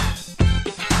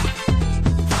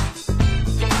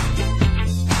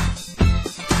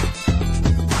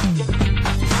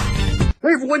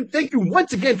everyone. Thank you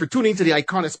once again for tuning to the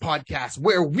iConis podcast,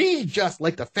 where we just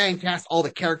like to fan cast all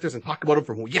the characters and talk about them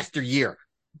from yesteryear.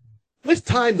 This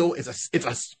time, though, it's a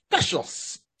special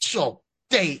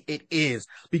day. It is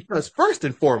because first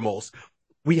and foremost,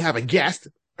 we have a guest,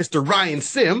 Mr. Ryan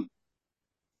Sim.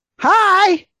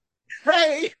 Hi.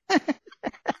 Hey.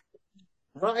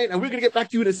 Ryan, and we're going to get back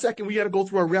to you in a second. We got to go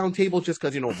through our round table just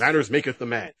because, manners maketh the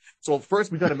man. So first,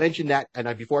 we got to mention that,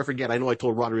 and before I forget, I know I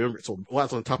told Ron to remember, so while I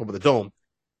was on top of the dome,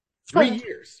 3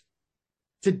 years.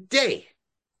 Today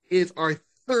is our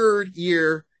 3rd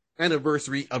year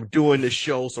anniversary of doing this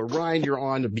show. So Ryan, you're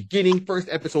on the first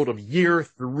episode of year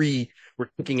 3. We're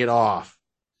kicking it off.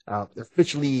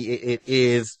 Officially, it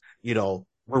is, we're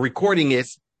recording it.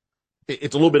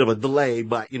 It's a little bit of a delay,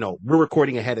 but, we're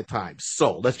recording ahead of time.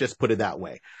 So let's just put it that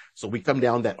way. So we come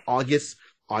down that August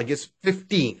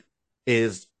 15th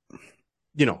is,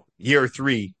 year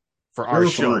 3 for our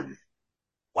show.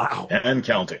 Wow. And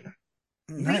counting.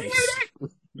 Nice.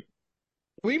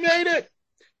 We made it.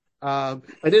 And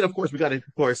then, of course,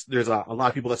 there's a lot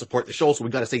of people that support the show, so we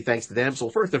got to say thanks to them. So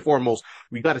first and foremost,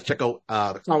 we got to check out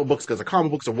the comic books, because the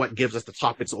comic books are what gives us the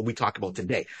topics that we talk about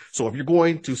today. So if you're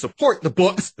going to support the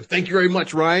books, thank you very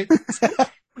much, Ryan.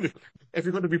 If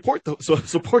you're going to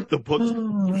support the books, you're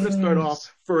going to start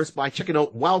off first by checking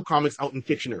out Wild Comics out in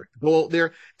Kitchener. Go out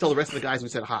there, tell the rest of the guys we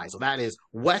said hi. So that is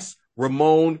Wes,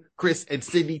 Ramon, Chris, and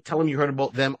Sydney. Tell them you heard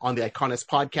about them on the iConis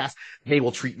podcast. They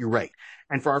will treat you right.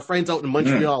 And for our friends out in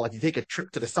Montreal, if you take a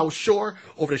trip to the South Shore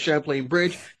over the Champlain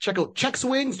Bridge, check out Check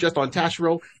Swings just on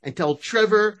Taschereau and tell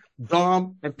Trevor,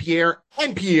 Dom, and Pierre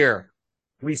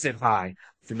we said hi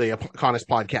from the iConis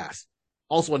podcast.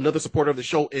 Also, another supporter of the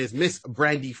show is Miss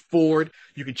Brandy Ford.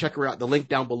 You can check her out. The link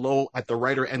down below at The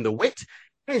Writer and the Wit.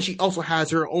 And she also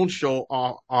has her own show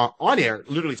on air.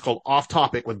 Literally, it's called Off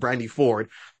Topic with Brandy Ford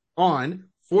on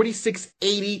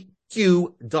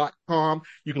 4680q.com.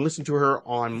 You can listen to her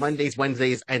on Mondays,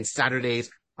 Wednesdays, and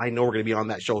Saturdays. I know we're going to be on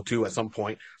that show too at some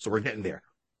point, so we're getting there.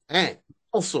 And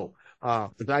also,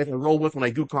 the guys I roll with when I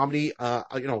do comedy,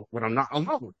 when I'm not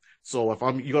alone. So if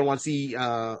you're going to want to see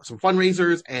some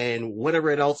fundraisers and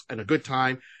whatever else and a good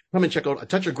time, come and check out A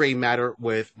Touch of Gray Matter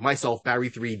with myself,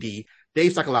 Barry 3D,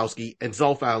 Dave Sokolowski, and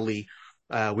Zelf Ali.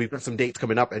 We've got some dates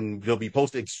coming up, and they'll be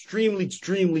posted extremely,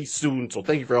 extremely soon. So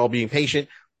thank you for all being patient.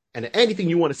 And anything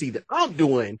you want to see that I'm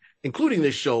doing, including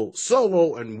this show,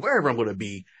 solo, and wherever I'm going to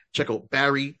be, check out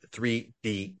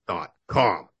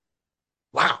barry3d.com.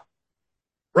 Wow.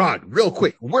 Ron, real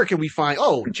quick, where can we find...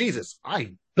 Oh, Jesus. Well,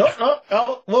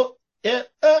 yeah.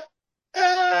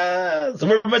 So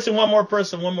we're missing one more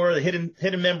person, one more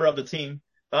hidden member of the team.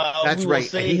 That's right.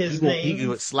 Say his name. He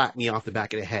would slap me off the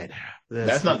back of the head.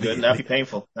 That's not good. That'd be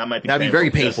painful. That'd be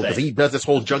very painful because he does this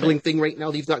whole juggling thing right now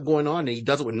that he's got going on, and he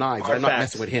does it with knives. I'm not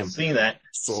messing with him. Seen that.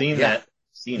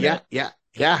 Yeah.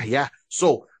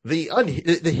 So the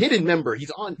hidden member,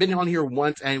 been on here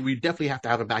once, and we definitely have to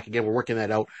have him back again. We're working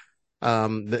that out.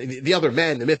 The other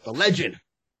man, the myth, the legend,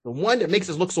 the one that makes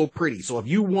us look so pretty. So if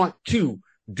you want to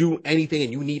do anything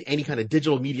and you need any kind of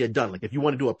digital media done, like if you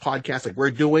want to do a podcast like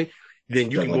we're doing, then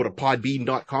you can go to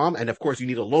podbean.com. And of course, you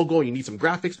need a logo, you need some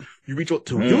graphics. You reach out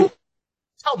to who?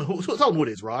 Tell them who it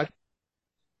is, Rod.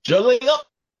 Juggling up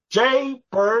J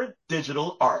Bird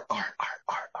Digital Art.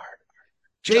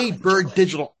 J Bird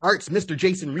Digital Arts, Mr.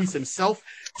 Jason Reese himself.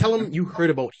 Tell him you heard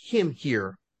about him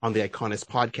here on the iConis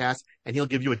podcast, and he'll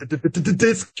give you a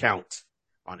discount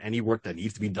on any work that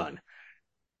needs to be done.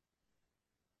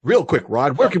 Real quick,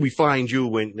 Rod, where can we find you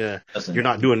when you're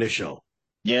not doing this show?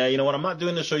 Yeah, when I'm not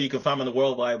doing the show, you can find me on the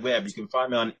World Wide Web. You can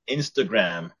find me on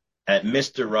Instagram at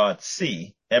Mr. Rod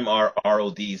C,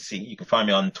 MRRODC. You can find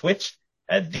me on Twitch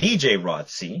at DJ Rod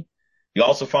C. You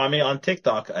also find me on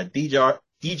TikTok at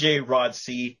DJ Rod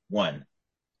C1.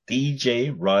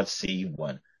 DJ Rod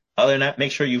C1. Other than that,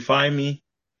 make sure you find me,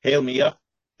 hail me up,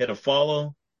 hit a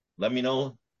follow, let me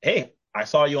know, hey, I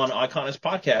saw you on iConis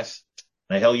podcast,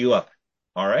 and I hail you up.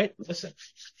 All right, listen,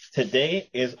 today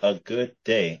is a good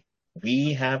day.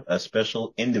 We have a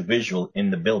special individual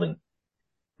in the building.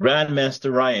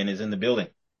 Grandmaster Ryan is in the building.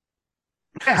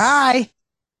 Hi.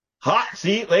 Hot.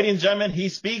 See, ladies and gentlemen, he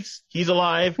speaks. He's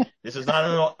alive. This is not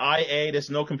an IA. This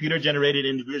is no computer-generated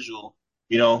individual.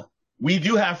 We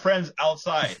do have friends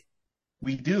outside.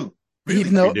 We do.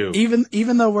 Even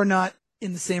though we're not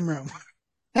in the same room.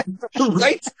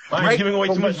 Right? I'm giving away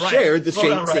too much. Shared the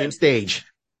same stage.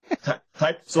 Tap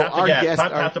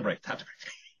the break.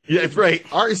 Yeah, that's right.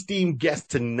 Our esteemed guest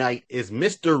tonight is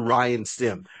Mr. Ryan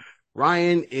Sim.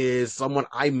 Ryan is someone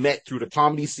I met through the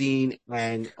comedy scene,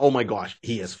 and oh my gosh,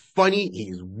 he is funny,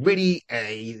 he's witty,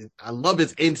 and I love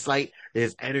his insight,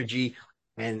 his energy,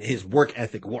 and his work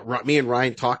ethic. Me and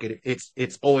Ryan talk,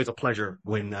 it's always a pleasure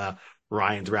when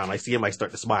Ryan's around. I see him, I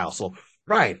start to smile. So,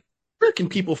 Ryan, where can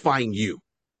people find you?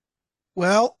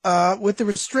 Well, with the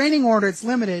restraining order, it's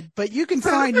limited, but you can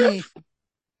find me.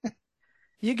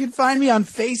 You can find me on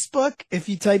Facebook if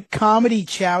you type Comedy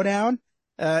Chowdown.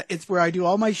 It's where I do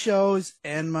all my shows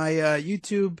and my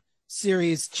YouTube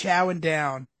series Chowing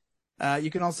Down.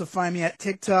 You can also find me at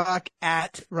TikTok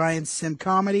at Ryan Sim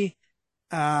Comedy,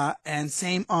 and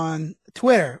same on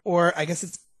Twitter, or I guess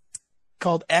it's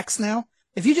called X now.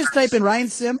 If you just type in Ryan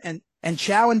Sim and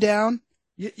Chowing Down,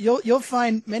 you'll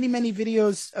find many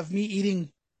videos of me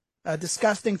eating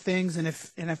disgusting things, and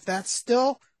if that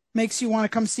still makes you want to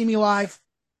come see me live,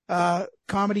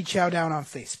 Comedy Chowdown on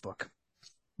Facebook.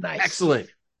 Nice. Excellent.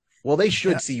 Well, they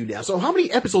should see you now. So how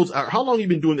many episodes, how long have you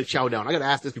been doing the Chow Down? I got to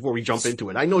ask this before we jump into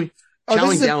it. I know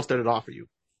Chowing Down started off for you.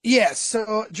 Yes.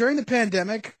 So during the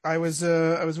pandemic, I was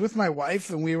with my wife,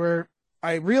 and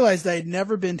I realized I had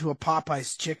never been to a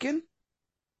Popeye's chicken.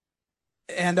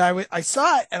 And I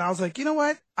saw it, and I was like, you know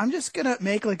what? I'm just going to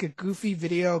make like a goofy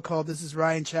video called This is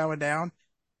Ryan Chowing Down,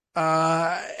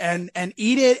 and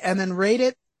eat it and then rate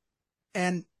it.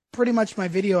 And pretty much my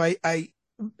video, I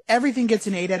everything gets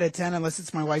an 8 out of 10 unless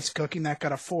it's my wife's cooking. That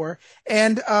got a 4.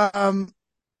 And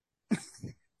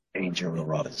Danger, Will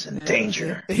Robinson.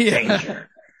 Danger. Yeah. Danger.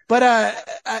 But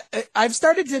I've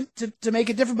started to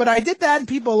make it different. But I did that, and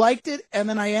people liked it. And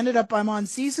then I'm on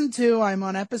season 2. I'm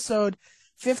on episode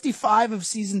 55 of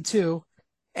season 2.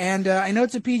 And I know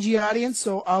it's a PG audience,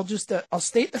 so I'll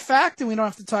state the fact, and we don't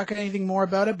have to talk anything more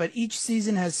about it. But each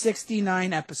season has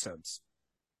 69 episodes.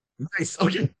 Nice.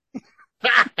 Okay.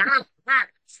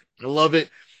 I love it.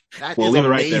 We'll leave it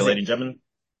right there, ladies and gentlemen.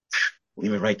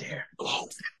 Leave it right there. Oh.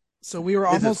 So we were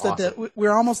almost at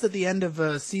the end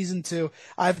of season 2.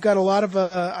 I've got a lot of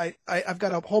I've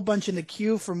got a whole bunch in the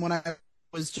queue from when I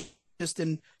was just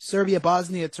in Serbia,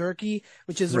 Bosnia, Turkey,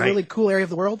 which is a really cool area of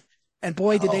the world. And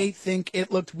boy, did they think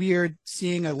it looked weird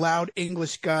seeing a loud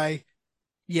English guy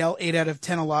yell 8 out of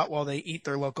 10 a lot while they eat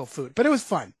their local food. But it was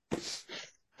fun.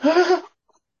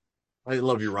 I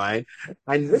love you, Ryan.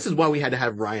 And this is why we had to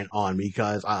have Ryan on,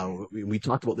 because we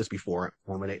talked about this before.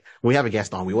 When we have a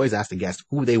guest on, we always ask the guest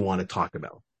who they want to talk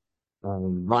about.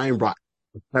 Ryan brought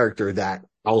a character that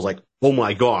I was like, oh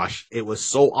my gosh, it was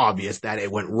so obvious that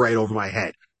it went right over my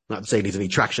head. Not saying there's any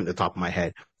traction at the top of my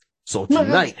head. So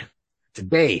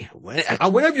today,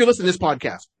 whenever you listen to this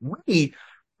podcast, we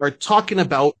are talking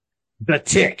about The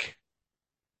Tick.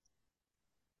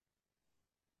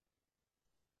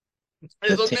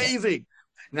 It's amazing.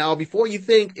 Now, before you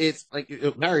think it's like,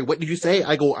 Mary, what did you say?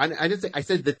 I didn't say, I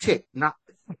said The Tick, not,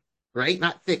 right?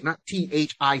 Not thick, not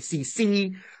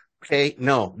THICC. Okay.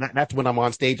 No, that's when I'm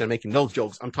on stage. I'm making those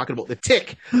jokes. I'm talking about The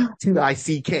Tick,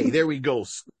 TICK. There we go.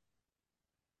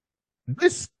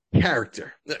 This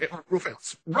character,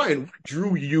 Ryan, what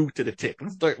drew you to The Tick?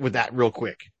 Let's start with that real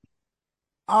quick.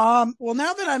 Well,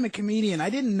 now that I'm a comedian, I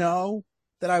didn't know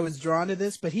that I was drawn to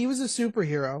this, but he was a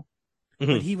superhero.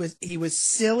 Mm-hmm. But he was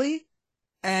silly,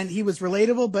 and he was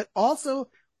relatable, but also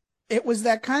it was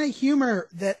that kind of humor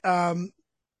that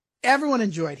everyone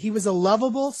enjoyed. He was a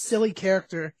lovable, silly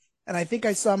character, and I think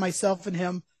I saw myself in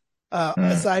him.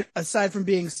 Aside from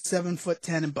being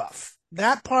 7'10" and buff,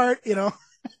 that part,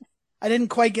 I didn't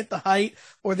quite get the height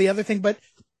or the other thing, but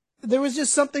there was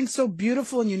just something so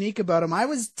beautiful and unique about him. I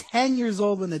was 10 years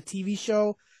old when the TV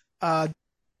show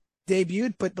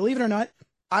debuted, but believe it or not,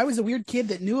 I was a weird kid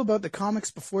that knew about the comics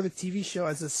before the TV show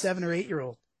as a 7 or 8 year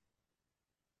old.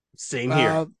 Same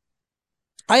here.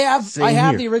 I have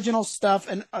the original stuff,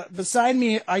 and beside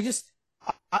me,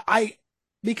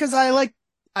 because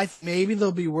maybe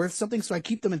they'll be worth something, so I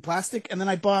keep them in plastic. And then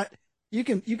I bought. You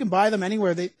can buy them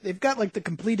anywhere. They've got like the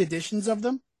complete editions of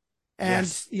them, and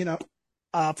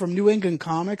from New England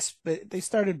Comics, but they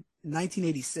started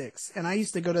 1986, and I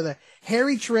used to go to the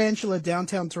Hairy Tarantula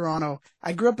downtown Toronto.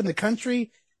 I grew up in the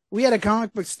country. We had a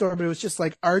comic book store, but it was just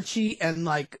like Archie and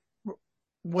like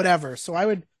whatever. So I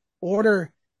would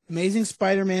order Amazing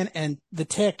Spider-Man and The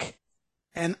Tick.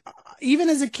 And even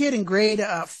as a kid in grade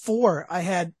 4, I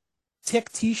had Tick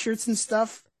t-shirts and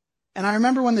stuff. And I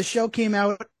remember when the show came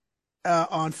out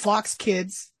on Fox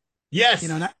Kids. Yes.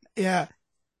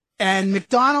 And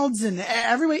McDonald's and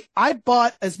everywhere. I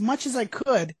bought as much as I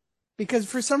could because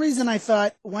for some reason I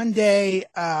thought one day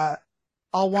I'll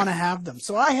want to have them.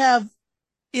 So I have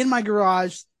in my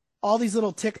garage all these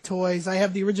little Tick toys. I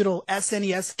have the original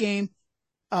SNES game.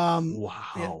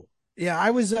 Wow. Yeah,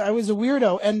 I was a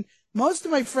weirdo, and most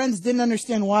of my friends didn't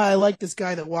understand why I liked this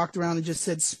guy that walked around and just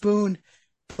said spoon.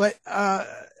 But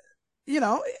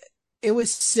it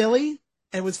was silly,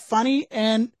 it was funny,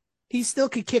 and he still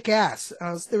could kick ass.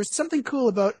 There was something cool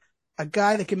about a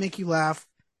guy that can make you laugh,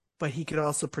 but he could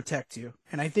also protect you.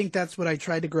 And I think that's what I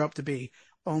tried to grow up to be,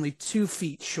 only 2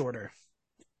 feet shorter.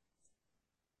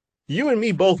 You and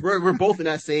me both, we're both in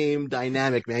that same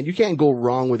dynamic, man. You can't go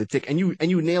wrong with the Tick, and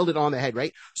you nailed it on the head,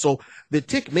 right? So the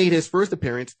Tick made his first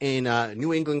appearance in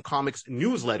New England Comics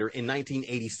newsletter in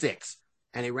 1986,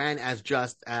 and it ran as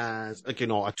just as like a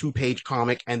 2-page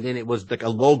comic, and then it was like a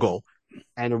logo.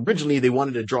 And originally they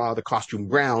wanted to draw the costume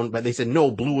brown, but they said no,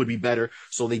 blue would be better,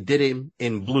 so they did him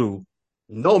in blue.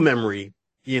 No memory,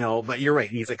 but you're right.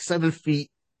 He's like 7 feet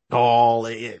tall,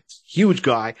 it's huge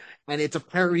guy, and it's a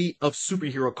parody of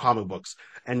superhero comic books.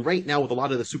 And right now, with a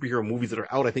lot of the superhero movies that are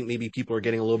out, I think maybe people are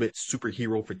getting a little bit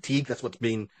superhero fatigue. That's what's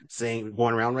being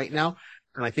going around right now.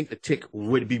 And I think the Tick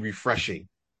would be refreshing.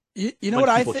 You know what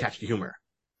I think? Catch the humor.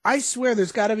 I swear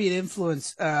there's got to be an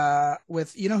influence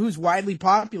with, who's widely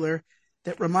popular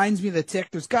that reminds me of the Tick.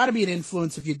 There's got to be an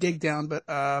influence if you dig down, but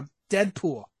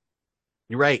Deadpool.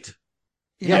 You're right.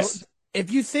 Yes. If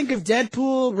you think of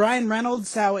Deadpool, Ryan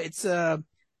Reynolds, how it's, and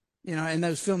that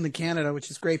was filmed in Canada,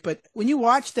 which is great. But when you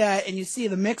watch that and you see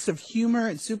the mix of humor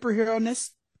and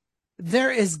superhero-ness,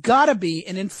 there has got to be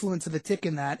an influence of the Tick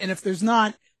in that. And if there's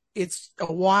not, it's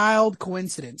a wild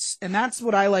coincidence. And that's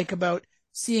what I like about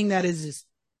seeing that is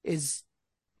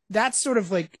that's sort of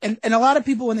like, and a lot of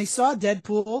people, when they saw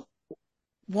Deadpool,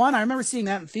 I remember seeing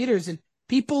that in theaters, and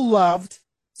people loved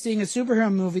seeing a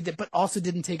superhero movie but also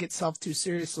didn't take itself too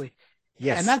seriously.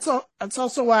 Yes. And that's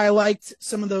also why I liked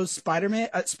some of those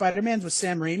Spider-Mans with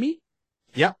Sam Raimi.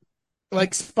 Yep.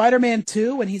 Like Spider-Man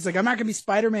 2, when he's like, I'm not gonna be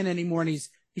Spider-Man anymore, and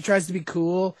he tries to be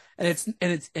cool, and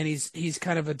he's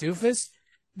kind of a doofus.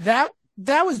 That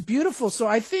was beautiful. So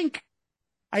I think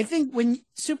when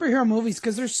superhero movies,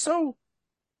 because they're so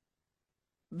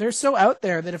out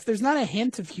there, that if there's not a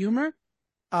hint of humor,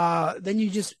 then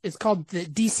it's called the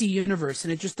DC universe,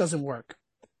 and it just doesn't work.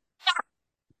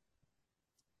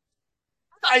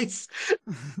 Nice.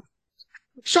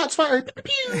 Shots fired.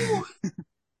 Pew.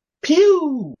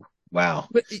 Pew. Wow.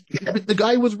 But the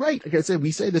guy was right. Like I said,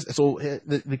 we say this. So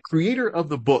the creator of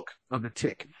the book of the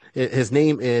Tick, his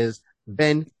name is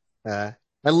Ben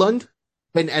Elland.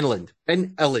 Ben Elland,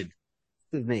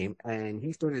 his name. And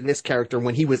he started this character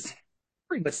when he was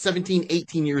pretty much 17,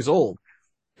 18 years old,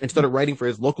 and started writing for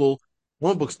his local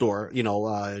comic book store,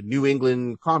 New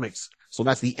England Comics. So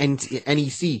that's the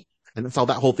NEC. And that's how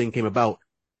that whole thing came about.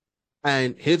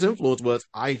 And his influence was,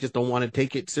 I just don't want to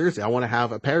take it seriously. I want to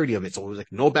have a parody of it. So it was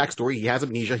like no backstory. He has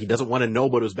amnesia. He doesn't want to know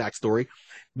about his backstory.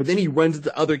 But then he runs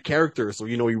into other characters. So,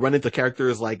 you run into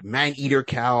characters like Man-Eater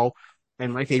Cow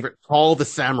and my favorite, Paul the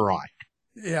Samurai.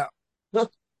 Yeah.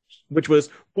 Which was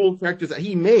cool characters that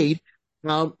he made.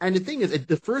 And the thing is,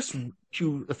 the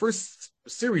first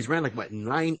series ran like,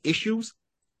 9 issues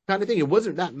kind of thing. It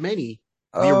wasn't that many.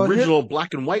 The original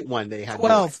black and white one they had.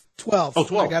 12. Oh,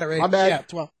 12. I got it right. My bad. Yeah,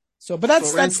 12. So, but that's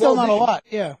still not a lot.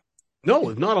 Yeah. No,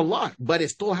 it's not a lot, but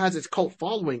it still has its cult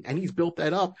following, and he's built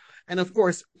that up. And of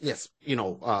course, yes,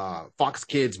 Fox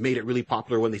Kids made it really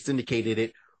popular when they syndicated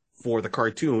it for the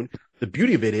cartoon. The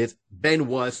beauty of it is Ben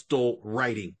was still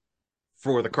writing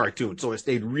for the cartoon, so it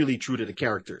stayed really true to the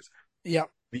characters. Yeah.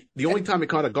 The only time it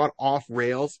kind of got off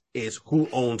rails is who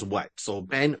owns what. So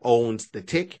Ben owns the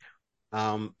Tick.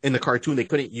 In the cartoon, they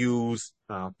couldn't use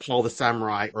Paul the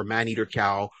Samurai or Man-Eater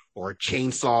Cow or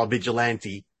Chainsaw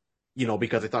Vigilante,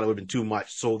 because they thought it would have been too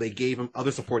much. So they gave him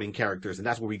other supporting characters, and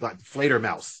that's where we got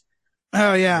Fledermaus.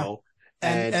 Oh yeah,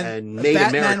 and Made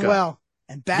Batman America.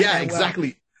 Yeah,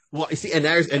 exactly. Well, you see,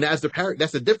 that's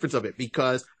the difference of it,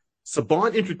 because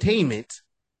Saban Entertainment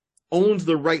owns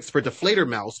the rights for the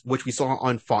Fledermaus, which we saw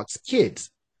on Fox Kids.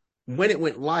 When it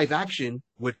went live action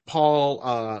with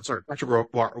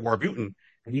Patrick Warburton,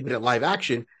 and even at live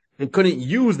action, they couldn't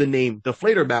use the name the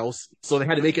Fledermaus, so they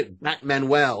had to make it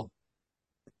Batmanuel.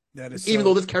 That is even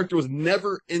though this character was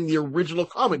never in the original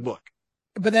comic book.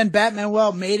 But then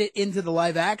Batmanuel made it into the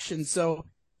live action, so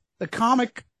the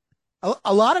comic,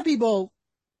 a lot of people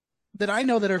that I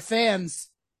know that are fans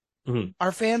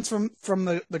are fans from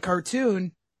the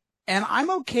cartoon, and I'm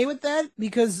okay with that,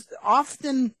 because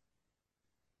often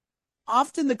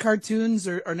the cartoons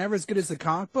are never as good as the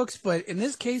comic books, but in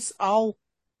this case, I'll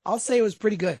say it was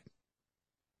pretty good.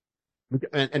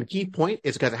 And key point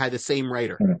is because it had the same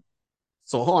writer.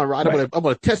 So hold on, Rod. I'm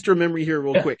gonna test your memory here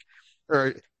real quick.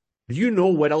 Do you know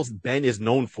what else Ben is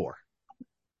known for?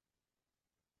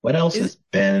 What else is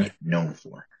Ben known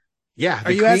for? Yeah,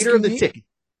 the creator of the Tick.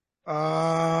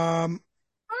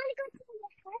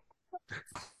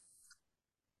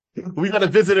 We got a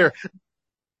visitor.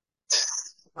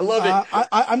 I love it.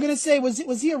 I'm gonna say,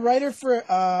 was he a writer for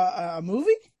a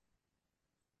movie?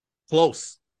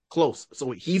 Close, close. So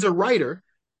he's a writer,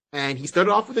 and he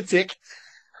started off with a Tick,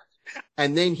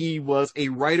 and then he was a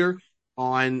writer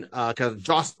on because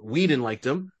Joss Whedon liked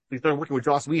him. He started working with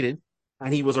Joss Whedon,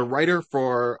 and he was a writer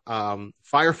for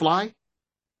Firefly.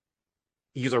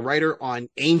 He was a writer on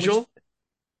Angel.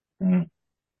 Mhm.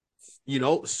 You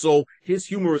know, so his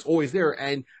humor is always there,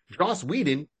 and Joss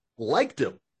Whedon liked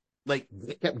him. Like,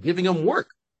 they kept giving him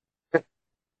work.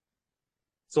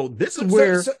 So this is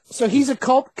where So he's a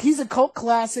cult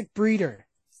classic breeder.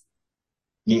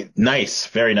 Nice.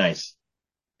 Very nice.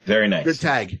 Very nice. good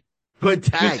tag. Good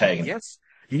tag. Good tag. Yes,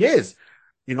 he is.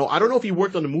 You know, I don't know if he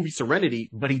worked on the movie Serenity,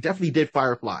 but he definitely did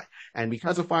Firefly. And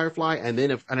because of Firefly, and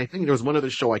I think there was one other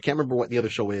show, I can't remember what the other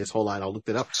show is. Hold on, I'll look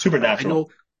it up. Supernatural. I know.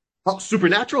 Oh,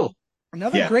 Supernatural.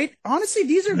 Another great. Honestly,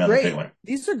 these are Another great. great one.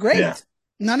 These are great. Yeah.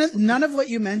 None of what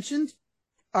you mentioned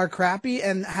are crappy,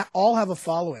 and all have a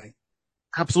following.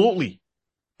 Absolutely.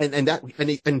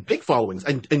 And big followings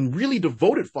and really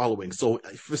devoted followings. So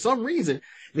for some reason,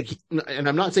 and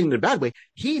I'm not saying in a bad way,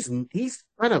 he's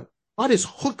kind of got his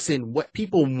hooks in what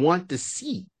people want to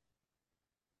see.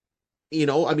 You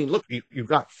know, I mean, look, you've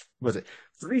got, was it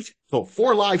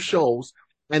 4 live shows,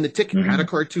 and the Tick had a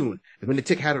cartoon, and then the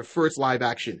Tick had a first live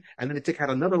action, and then the Tick had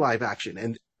another live action,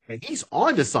 and he's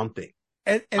on to something.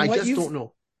 And I just don't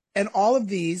know. And all of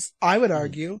these, I would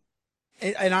argue,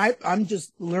 and I'm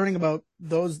just learning about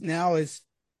those now, is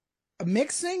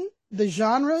mixing the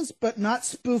genres but not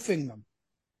spoofing them.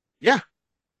 Yeah.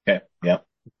 Okay. Yeah.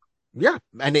 Yeah,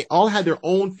 and they all had their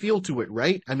own feel to it,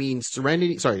 right? I mean,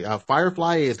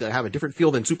 Firefly is going to have a different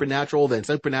feel than Supernatural, then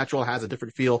Supernatural has a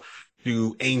different feel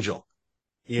to Angel,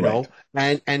 you know?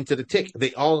 And to the Tick,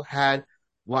 they all had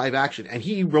live action. And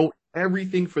he wrote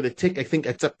everything for the Tick, I think,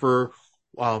 except for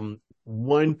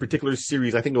one particular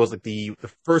series. I think it was like the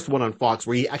first one on Fox,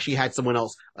 where he actually had someone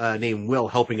else named Will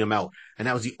helping him out. And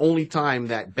that was the only time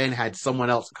that Ben had someone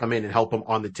else come in and help him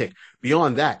on the Tick.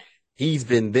 Beyond that, he's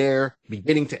been there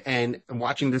beginning to end and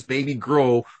watching this baby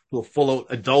grow to a full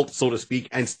adult, so to speak,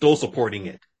 and still supporting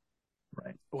it.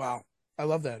 Right. Wow. I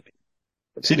love that.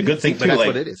 See, the good thing too, that's like,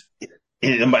 what it is.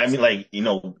 I mean, like, you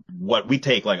know, what we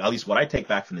take, like, at least what I take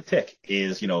back from the Tick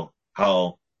is, you know,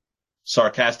 how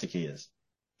sarcastic he is,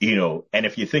 you know, and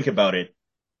if you think about it,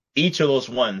 each of those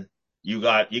you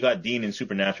got Dean in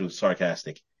Supernatural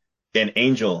sarcastic. In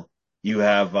Angel, you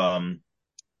have,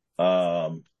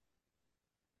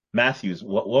 Matthews.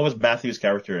 What was Matthews'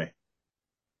 character?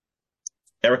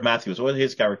 Eric Matthews. What was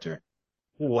his character?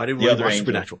 Oh, I didn't The really other watch Angel.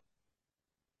 Supernatural.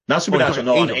 Not Supernatural.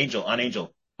 No, Angel. on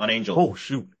Angel. Oh,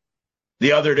 shoot.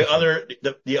 The other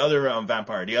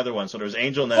vampire. The other one. So there was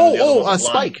Angel, and then the other one was blonde.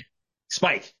 Spike.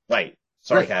 Spike. Right.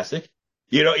 Sarcastic.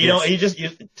 Right. You know. He's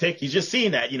just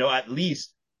seeing that. You know, at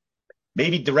least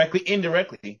maybe directly,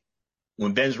 indirectly,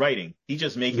 when Ben's writing, he's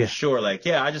just making sure, like,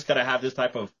 yeah, I just gotta have this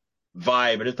type of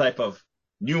vibe or this type of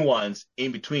nuance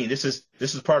in between. This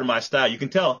is part of my style. You can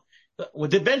tell. Well,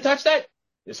 did Ben touch that?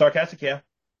 It's sarcastic, yeah.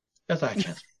 That's not a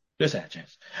chance. There's that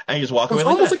chance. And you just walk away It's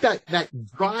like almost that. like that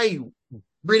dry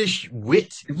British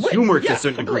wit humor to a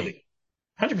certain degree.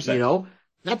 100%. You know,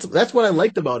 that's what I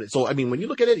liked about it. So, I mean, when you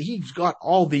look at it, he's got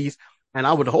all these, and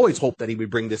I would always hope that he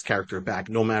would bring this character back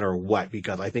no matter what,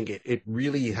 because I think it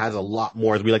really has a lot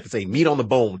more, as we like to say, meat on the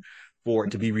bone for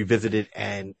it to be revisited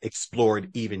and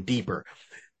explored even deeper.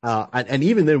 And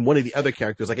even then, one of the other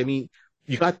characters, like, I mean,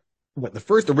 you got the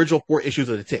first original 4 issues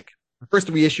of the Tick. The first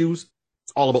 3 issues,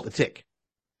 it's all about the Tick.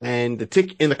 And the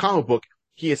Tick in the comic book,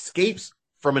 he escapes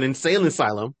from an insane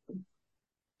asylum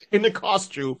in the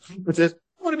costume and says,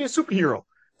 I want to be a superhero.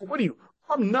 Like, what are you?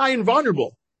 I'm nigh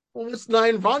invulnerable. Well, what's nigh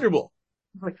invulnerable?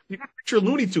 Like, you got to picture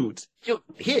Looney Tunes. He'll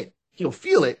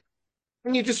feel it,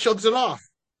 and he just chugs it off.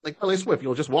 Like L.A. Swift,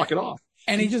 he'll just walk it off.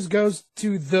 And he just goes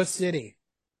to the city.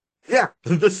 Yeah,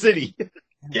 the city.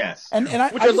 Yes. And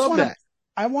I love that.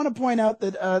 I want to point out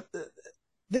that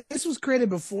this was created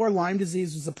before Lyme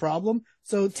disease was a problem,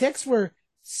 so ticks were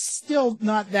still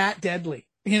not that deadly,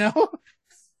 you know?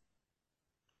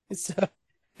 So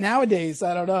nowadays,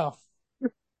 I don't know.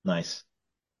 Nice.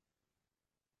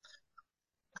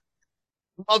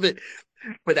 Love it.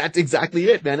 But that's exactly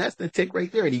it, man. That's the Tick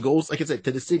right there. And he goes, like I said,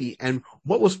 to the city. And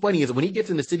what was funny is when he gets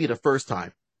in the city the first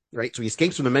time, right? So he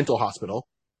escapes from the mental hospital,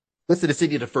 gets to the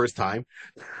city the first time.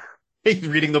 He's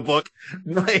reading the book.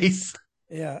 Nice.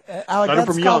 Yeah. Alec,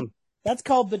 that's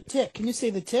called The Tick. Can you say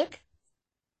The Tick?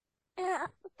 Yeah,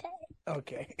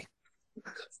 Okay.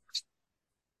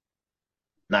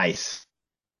 Nice.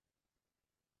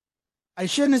 I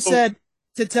shouldn't have said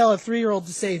to tell a 3-year-old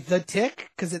to say The Tick,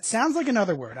 because it sounds like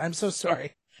another word. I'm so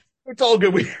sorry. It's all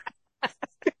good.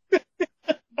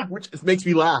 which makes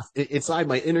me laugh. Inside,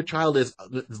 my inner child is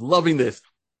loving this.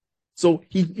 So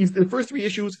he's the first 3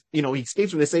 issues, he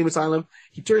escapes from the same asylum.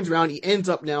 He turns around,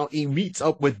 he meets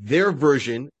up with their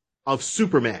version of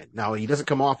Superman. Now, he doesn't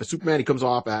come off as Superman, he comes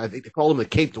off, I think they call him the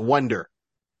Caped Wonder.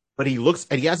 But he looks,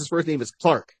 and he has his first name is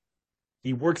Clark.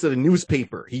 He works at a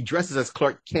newspaper. He dresses as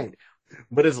Clark Kent.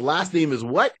 But his last name is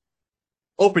what?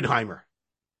 Oppenheimer.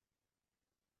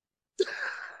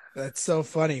 That's so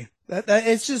funny. That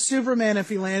it's just Superman if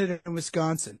he landed in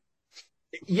Wisconsin.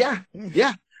 Yeah.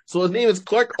 So his name is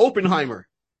Clark Oppenheimer.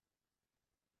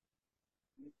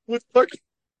 With Clark,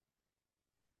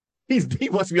 he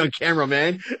wants to be on camera,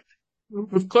 man.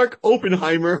 With Clark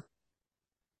Oppenheimer.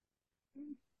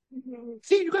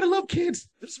 See, you gotta love kids.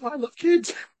 This is why I love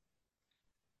kids.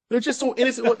 They're just so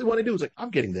innocent. What they want to do is like, I'm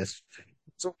getting this.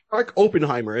 So Clark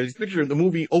Oppenheimer, and he's picturing the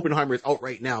movie Oppenheimer is out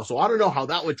right now. So I don't know how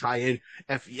that would tie in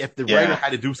if the writer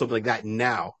had to do something like that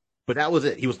now. But that was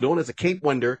it. He was known as a Cape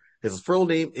Wonder. His full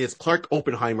name is Clark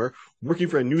Oppenheimer, working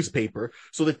for a newspaper.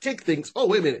 So the Tick thinks, oh,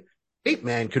 wait a minute. Ape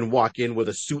Man can walk in with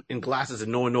a suit and glasses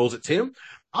and no one knows it's him.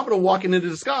 I'm going to walk into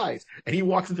disguise. And he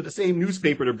walks into the same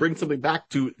newspaper to bring something back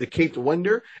to the Caped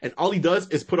Wonder. And all he does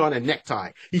is put on a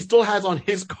necktie. He still has on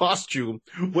his costume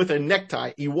with a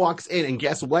necktie. He walks in and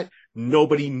guess what?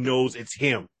 Nobody knows it's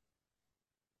him.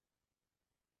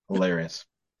 Hilarious.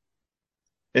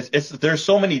 There's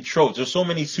so many tropes. There's so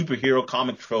many superhero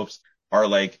comic tropes are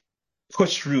like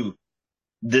pushed through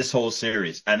this whole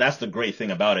series. And that's the great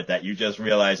thing about it, that you're just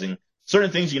realizing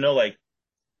certain things, like,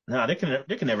 nah, they can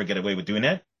never get away with doing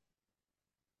that.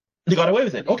 They got away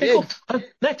with it. Okay, cool.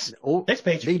 Next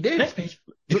page. They did. Next page.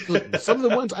 Look, some of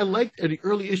the ones I liked in the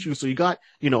early issues. So you got,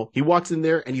 he walks in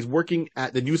there and he's working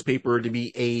at the newspaper to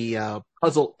be a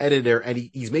puzzle editor, and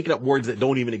he's making up words that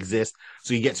don't even exist.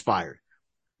 So he gets fired.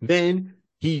 Then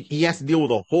he has to deal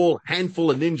with a whole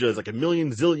handful of ninjas, like a million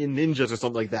zillion ninjas or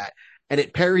something like that. And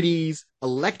it parodies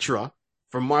Elektra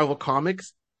from Marvel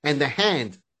Comics and the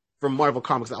Hand from Marvel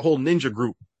Comics, that whole ninja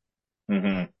group.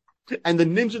 Mm-hmm. And the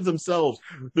ninjas themselves,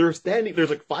 there's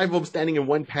like 5 of them standing in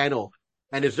one panel,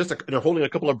 and it's just they're holding a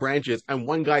couple of branches, and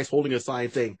one guy's holding a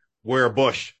sign saying, "We're a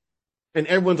bush." And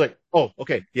everyone's like, "Oh,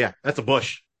 okay, yeah, that's a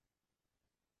bush."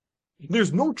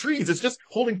 There's no trees, it's just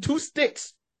holding 2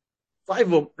 sticks. 5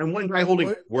 of them, and one guy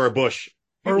holding, "We're a bush."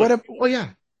 Or what? Oh yeah.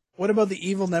 What about the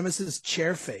evil nemesis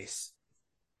Chairface?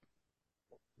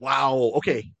 Wow.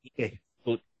 Okay.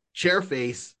 So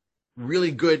Chairface,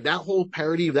 really good. That whole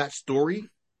parody of that story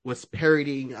was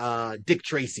parodying Dick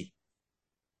Tracy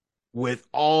with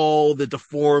all the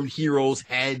deformed heroes'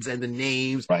 heads and the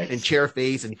names, right, and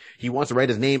Chairface, and he wants to write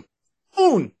his name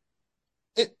Moon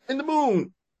in the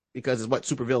moon because it's what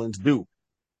supervillains do.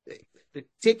 The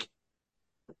Tick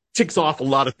ticks off a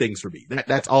lot of things for me.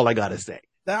 That's all I gotta say.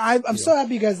 I'm so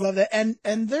happy you guys love that.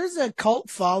 And there's a cult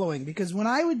following, because when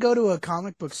I would go to a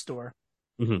comic book store,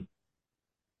 mm-hmm.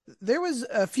 there was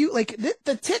a few, like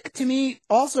the Tick to me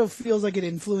also feels like it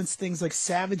influenced things like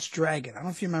Savage Dragon. I don't know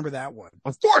if you remember that one.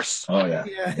 Of course. Oh yeah.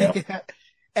 Yeah.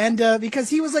 And because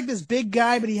he was like this big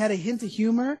guy, but he had a hint of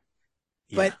humor.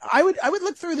 Yeah. But I would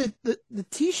look through the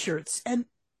t-shirts, and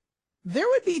there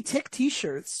would be Tick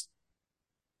t-shirts,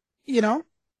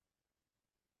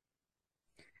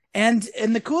 And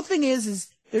the cool thing is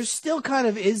there still kind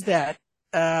of is that,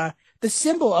 the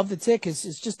symbol of the Tick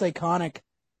is just iconic,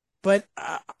 but,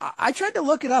 I tried to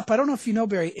look it up. I don't know if you know,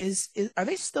 Barry, are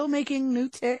they still making new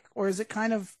Tick, or is it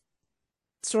kind of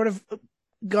sort of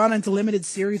gone into limited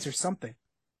series or something?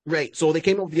 Right. So they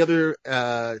came up with the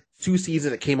other, 2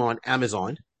 seasons that came on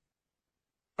Amazon.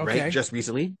 Okay. Right. Just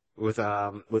recently with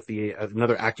the,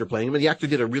 another actor playing him, and the actor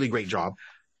did a really great job.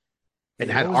 And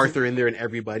it had Arthur in there and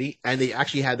everybody. And they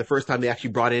actually had the first time they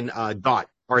actually brought in Dot,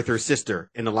 Arthur's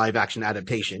sister, in the live action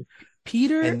adaptation.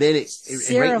 Peter and then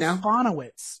right now,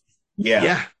 Serafinowicz.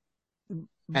 Yeah.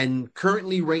 And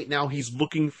currently right now he's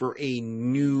looking for a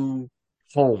new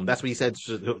home. That's what he said.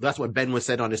 That's what Ben was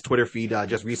said on his Twitter feed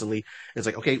just recently. It's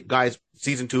like, okay, guys,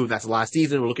 season 2, that's the last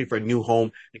season. We're looking for a new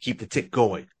home to keep the Tick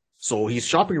going. So he's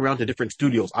shopping around to different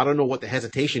studios. I don't know what the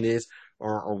hesitation is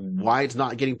or why it's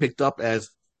not getting picked up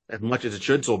as much as it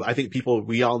should. So I think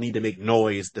we all need to make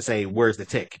noise to say, where's the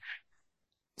Tick?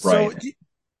 Right. So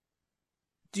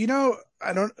do you know,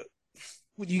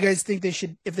 would you guys think they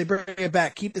should, if they bring it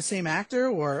back, keep the same actor,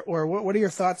 or what are your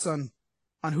thoughts on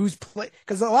who's played?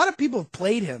 Because a lot of people have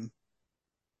played him.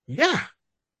 Yeah.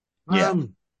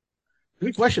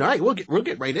 Good question. All right. We'll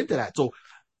get right into that. So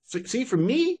see, for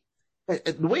me,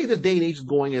 the way the day and age is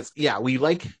going is, do I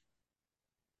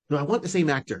want the same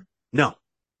actor? No.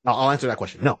 I'll answer that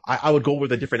question. No, I would go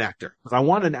with a different actor, because I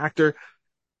want an actor.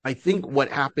 I think what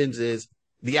happens is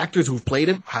The actors who've played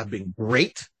him have been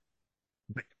great.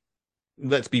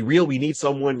 Let's be real. We need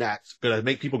someone that's going to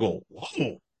make people go,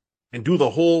 whoa, and do the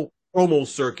whole promo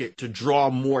circuit to draw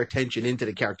more attention into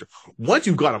the character. Once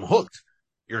you've got them hooked,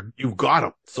 you've got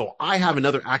them. So I have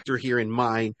another actor here in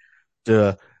mind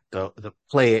to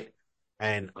play it,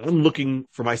 and I'm looking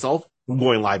for myself. I'm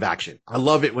going live action. I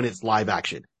love it when it's live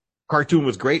action. Cartoon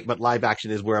was great, but live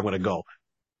action is where I'm going to go.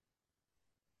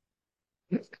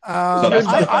 So that's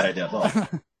not a bad idea at all.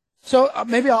 So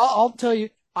maybe I'll tell you,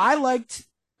 I liked,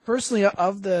 personally,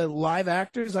 of the live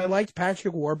actors, I liked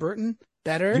Patrick Warburton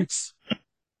better. Yes.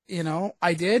 You know,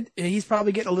 I did. He's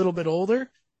probably getting a little bit older.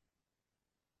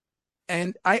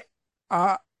 And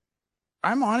I'm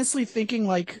honestly thinking,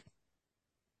 like,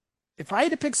 if I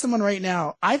had to pick someone right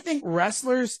now, I think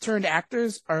wrestlers turned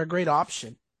actors are a great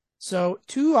option. So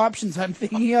 2 options I'm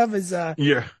thinking of is,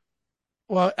 Yeah.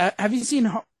 well, have you seen,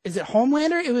 is it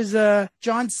Homelander? It was,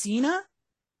 John Cena.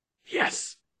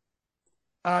 Yes.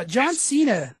 John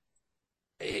Cena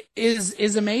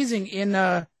is amazing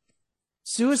in,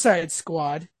 Suicide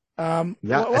Squad. Yeah,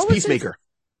 what as was Peacemaker.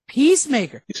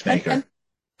 Peacemaker. Peacemaker. And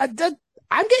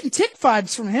I'm getting tick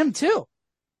vibes from him too.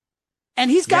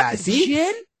 And he's got the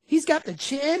chin. He's got the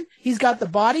chin. He's got the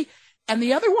body. And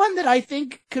the other one that I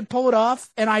think could pull it off,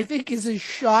 and I think is a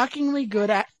shockingly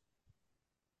good actor,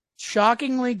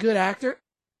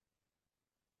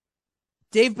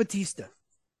 Dave Bautista.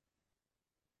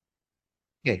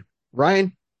 Okay,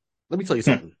 Ryan, let me tell you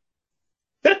something.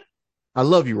 I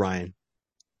love you, Ryan,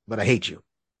 but I hate you.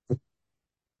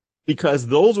 Because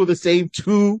those were the same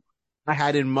 2 I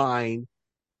had in mind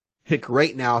pick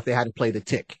right now if they had to play the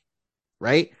Tick,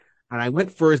 right? And I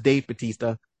went first Dave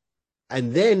Bautista,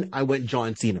 and then I went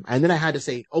John Cena. And then I had to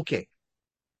say, okay,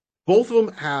 both of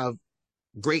them have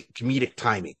great comedic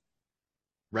timing,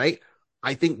 right?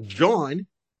 I think John,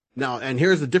 now, and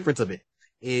here's the difference of it,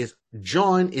 is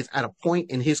John is at a point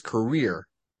in his career.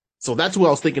 So that's what I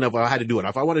was thinking of when I had to do it.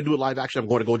 If I want to do it live action, I'm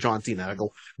going to go John Cena. I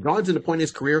go, John's in the point in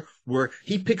his career where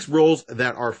he picks roles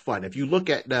that are fun. If you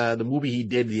look at the movie he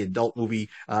did, the adult movie,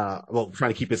 trying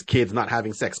to keep his kids not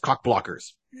having sex, Cock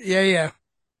Blockers. Yeah.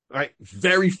 All right.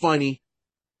 Very funny.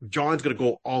 John's going to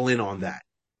go all in on that.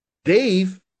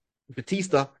 Dave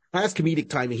Bautista has comedic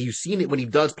timing. You've seen it when he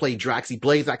does play Drax. He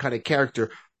plays that kind of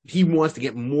character. He wants to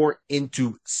get more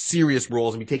into serious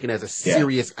roles and be taken as a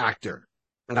serious actor.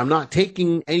 And I'm not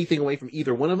taking anything away from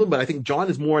either one of them, but I think John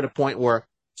is more at a point where I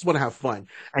just want to have fun.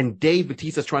 And Dave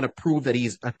Bautista's trying to prove that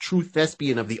he's a true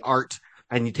thespian of the art,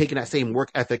 and you're taking that same work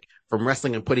ethic from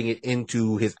wrestling and putting it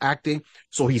into his acting,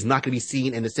 so he's not going to be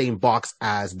seen in the same box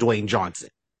as Dwayne Johnson.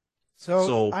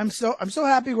 So I'm so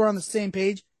happy we're on the same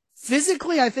page.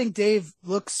 Physically, I think Dave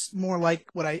looks more like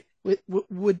what I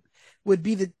would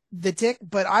be the Tick.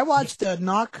 But I watched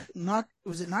Knock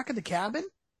was it Knock at the Cabin?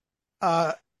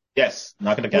 Yes,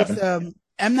 Knock at the Cabin. With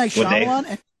M. Night Shyamalan.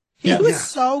 And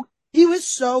he was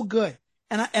so good.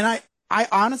 And I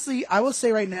honestly, I will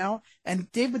say right now, and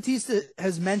Dave Bautista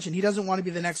has mentioned he doesn't want to be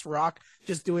the next Rock,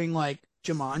 just doing like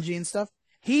Jumanji and stuff.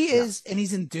 He is, and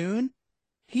he's in Dune.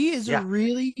 He is a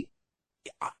really.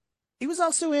 He was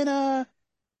also in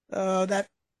that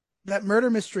murder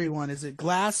mystery one. Is it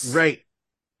Glass? Right.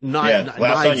 Glass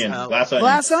Onion. Glass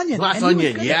Onion.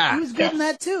 Onion. Yeah, he was good in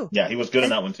that too. Yeah, he was good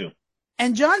in that one too.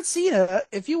 And John Cena,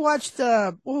 if you watched,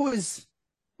 what was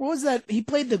that? He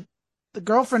played the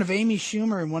girlfriend of Amy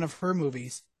Schumer in one of her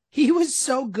movies. He was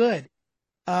so good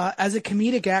as a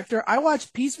comedic actor. I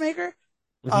watched Peacemaker.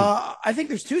 Mm-hmm. I think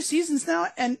there's 2 seasons now,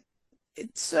 and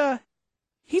it's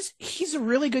he's a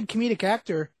really good comedic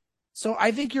actor. So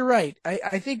I think you're right.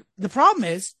 I think the problem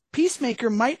is Peacemaker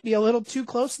might be a little too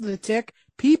close to the Tick.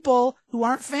 People who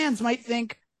aren't fans might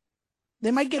think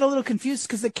they might get a little confused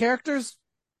because the characters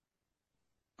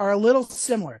are a little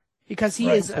similar because he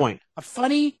is a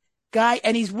funny guy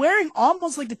and he's wearing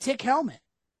almost like the Tick helmet.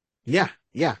 Yeah.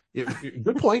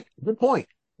 Good point.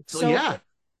 So yeah,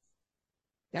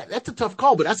 that's a tough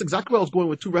call, but that's exactly where I was going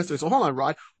with 2 wrestlers. So hold on,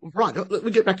 Rod, let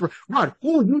me get back to Rod.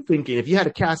 Who are you thinking if you had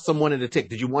to cast someone in the Tick?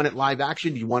 Did you want it live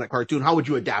action? Do you want it cartoon? How would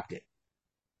you adapt it?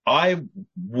 I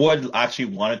would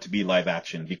actually want it to be live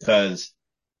action because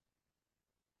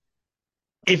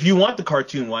if you want the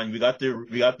cartoon one, we got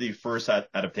the first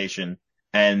adaptation,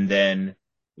 and then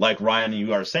like Ryan,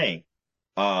 you are saying,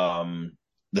 the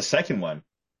second one,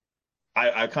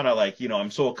 I kind of like,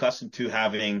 I'm so accustomed to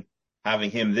having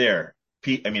him there.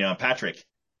 Patrick,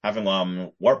 having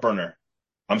Warburton.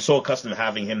 I'm so accustomed to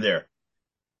having him there.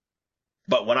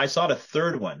 But when I saw the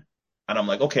third one, and I'm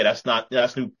like, okay, that's not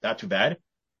too bad.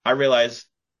 I realized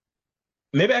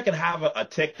maybe I can have a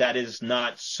Tick that is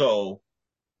not so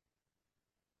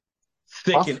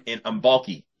thick and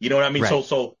bulky. You know what I mean? Right.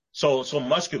 So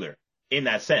muscular in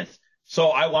that sense. So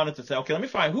I wanted to say, okay, let me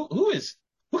find who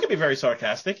can be very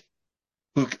sarcastic,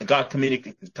 who got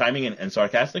comedic timing and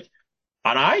sarcastic.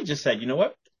 And I just said, you know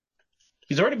what?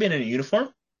 He's already been in a uniform.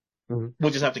 Mm-hmm.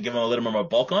 We'll just have to give him a little more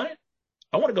bulk on it.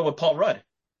 I want to go with Paul Rudd.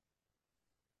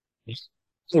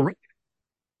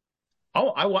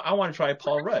 I want to try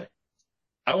Paul Rudd.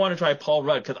 I want to try Paul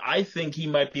Rudd because I think he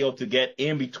might be able to get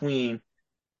in between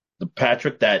the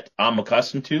Patrick that I'm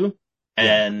accustomed to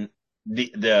and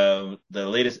the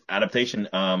latest adaptation.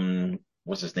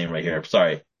 What's his name right here?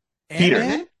 Sorry,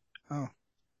 Peter. Oh,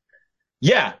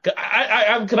 yeah.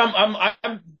 I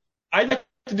like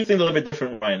to do things a little bit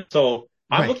different, Ryan. So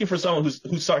I'm looking for someone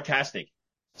who's sarcastic.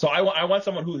 So I want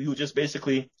someone who just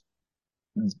basically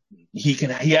he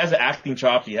has the acting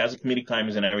chops, he has the comedic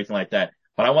timings and everything like that.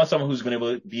 But I want someone who's going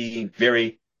to be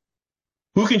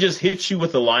who can just hit you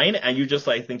with a line and you're just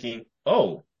like thinking,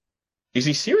 oh, is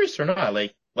he serious or not?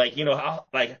 Like you know how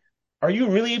are you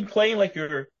really playing like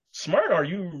you're smart or are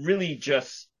you really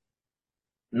just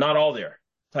not all there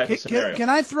type of scenario? Can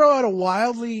I throw out a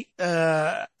wildly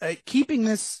keeping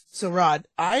this? So Rod,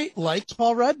 I liked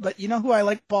Paul Rudd, but you know who I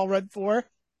like Paul Rudd for?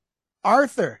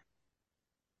 Arthur.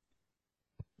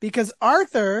 Because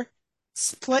Arthur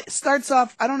starts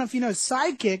off, I don't know if you know, his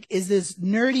sidekick is this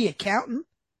nerdy accountant,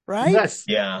 right? Yes.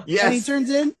 Yeah. Yes. And he turns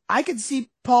in. I could see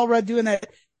Paul Rudd doing that.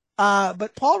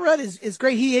 But Paul Rudd is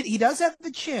great. He does have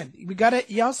the chin.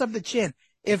 You also have the chin.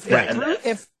 If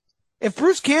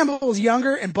Bruce Campbell was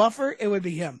younger and buffer, it would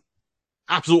be him.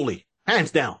 Absolutely.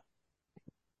 Hands down.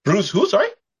 Bruce who? Sorry?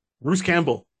 Bruce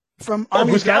Campbell. From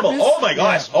Army Bruce of Campbell. Darkness. Oh my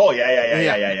gosh. Yeah. Oh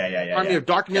yeah. Army of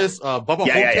Darkness, Bubba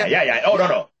Yeah. Oh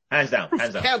no. Hands down.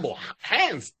 Bruce Campbell,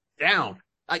 hands down.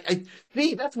 I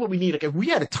think that's what we need. Like if we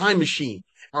had a time machine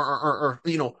or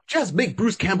you know, just make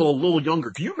Bruce Campbell a little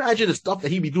younger. Can you imagine the stuff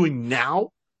that he'd be doing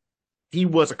now? He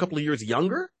was a couple of years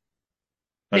younger.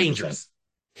 100%.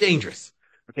 Dangerous.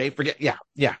 Okay, forget. Yeah.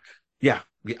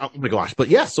 Oh my gosh. But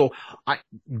yeah, so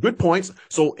good points.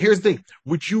 So here's the thing.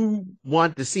 Would you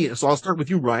want to see it? So I'll start with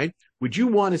you, Ryan. Would you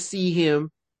want to see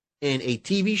him in a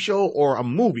TV show or a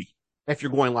movie if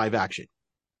you're going live action?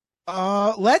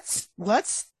 Let's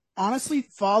honestly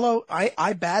follow.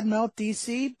 I badmouth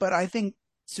DC, but I think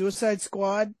Suicide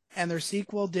Squad and their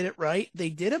sequel did it right. They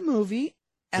did a movie,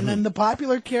 and then the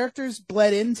popular characters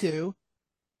bled into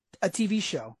a TV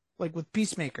show, like with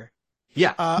Peacemaker.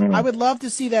 Yeah. I would love to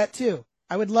see that too.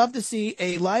 I would love to see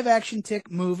a live action Tick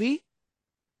movie.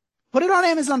 Put it on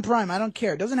Amazon Prime. I don't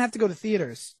care. It doesn't have to go to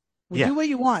theaters. Do what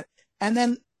you want, and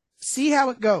then see how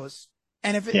it goes.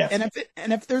 And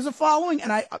if there's a following,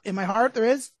 and in my heart there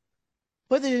is,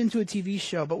 put it into a TV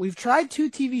show. But we've tried 2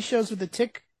 TV shows with the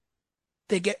Tick.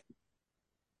 They get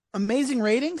amazing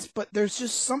ratings, but there's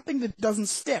just something that doesn't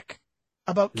stick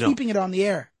about keeping it on the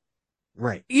air.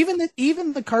 Right. Even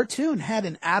the cartoon had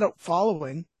an adult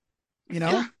following, you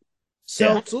know? Yeah.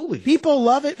 So absolutely. People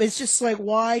love it. But it's just like,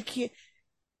 why can't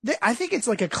I think it's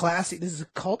like a classic. This is a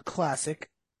cult classic,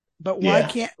 but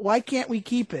why can't we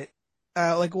keep it?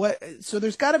 Like what? So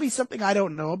there's got to be something I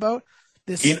don't know about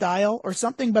this style or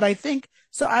something. But I think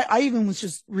so. I even was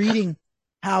just reading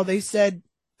how they said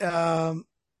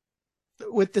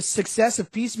with the success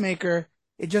of Peacemaker,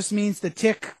 it just means the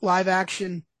Tick live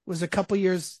action was a couple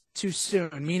years too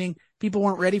soon, meaning people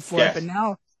weren't ready for it. But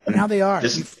now they are.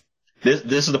 This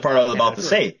is the part I was about to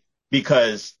say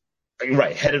because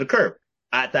ahead of the curve.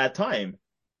 At that time,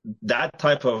 that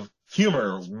type of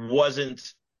humor wasn't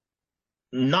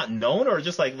not known or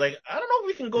just like I don't know if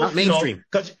we can go not mainstream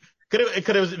because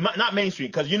it was not mainstream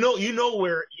because you know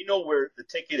where the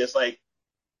ticket is like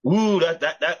ooh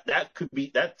that could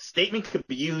be that statement could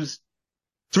be used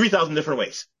 3,000 different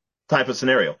ways type of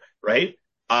scenario, right?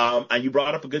 And you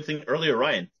brought up a good thing earlier,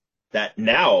 Ryan, that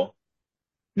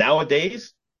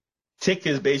nowadays Tick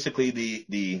is basically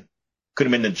the could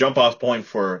have been the jump off point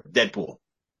for Deadpool.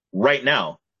 Right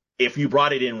now, if you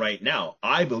brought it in right now,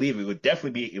 I believe it would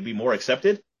definitely be more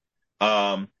accepted.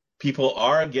 People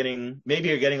are getting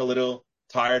a little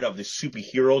tired of the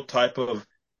superhero type of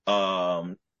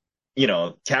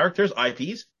characters,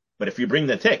 IPs. But if you bring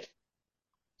the Tick,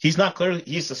 he's a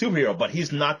superhero, but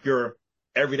he's not your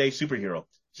everyday superhero.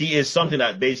 He is something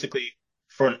that basically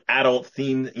for an adult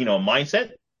themed,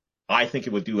 mindset, I think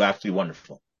it would do absolutely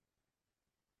wonderful.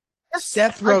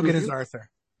 Seth Rogen is Arthur.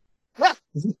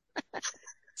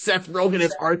 Seth Rogen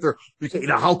is Arthur.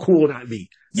 How cool would that be?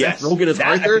 Yes, Seth Rogen is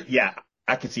Arthur?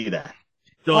 I can see that.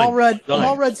 Paul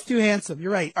Rudd's too handsome.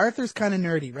 You're right. Arthur's kind of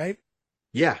nerdy, right?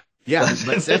 Yeah. But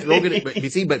Seth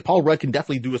Rogen, but Paul Rudd can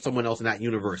definitely do with someone else in that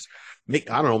universe. Make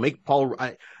Paul.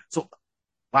 So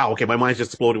Wow. Okay. My mind's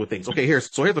just exploded with things. Okay. Here's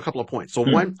a couple of points. So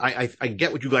one, I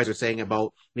get what you guys are saying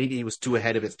about maybe he was too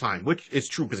ahead of its time, which is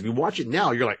true. Because if you watch it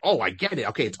now, you're like, oh, I get it.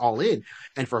 Okay. It's all in.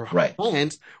 And for Right.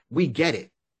 fans, we get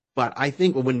it. But I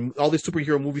think when all these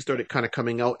superhero movies started kind of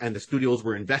coming out and the studios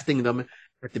were investing in them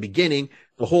at the beginning,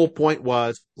 the whole point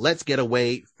was let's get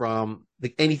away from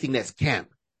anything that's camp.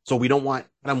 So we don't want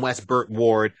Adam West, Burt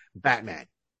Ward, Batman,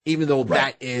 even though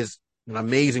that is an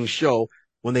amazing show.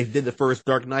 When they did the first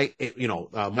Dark Knight,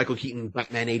 Michael Keaton,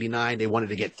 Batman 89, they wanted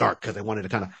to get dark because they wanted to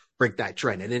kind of break that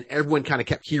trend. And then everyone kind of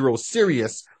kept heroes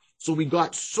serious. So we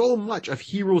got so much of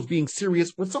heroes being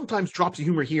serious with sometimes drops of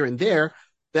humor here and there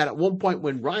that at one point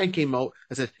when Ryan came out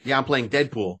and said, yeah, I'm playing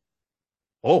Deadpool.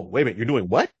 Oh, wait a minute. You're doing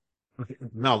what?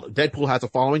 No, Deadpool has a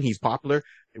following. He's popular.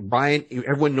 Ryan,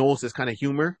 everyone knows this kind of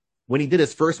humor. When he did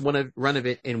his first run of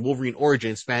it in Wolverine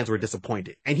Origins, fans were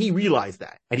disappointed. And he realized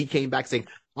that. And he came back saying,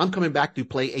 I'm coming back to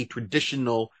play a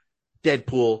traditional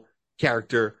Deadpool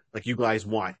character like you guys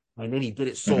want. And then he did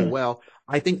it so well.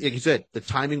 I think, like you said, the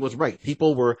timing was right.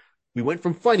 We went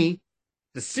from funny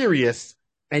to serious.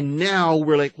 And now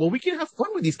we're like, well, we can have fun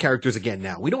with these characters again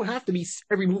now. We don't have to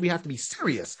every movie have to be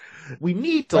serious. We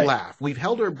need to laugh. We've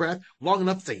held our breath long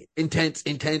enough to say intense,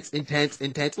 intense, intense,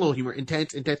 intense, a little humor,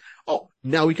 intense, intense. Oh,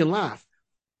 now we can laugh.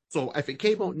 So if it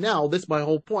came out now, this my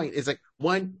whole point is like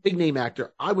one big name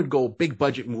actor, I would go big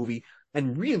budget movie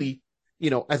and really,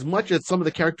 as much as some of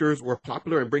the characters were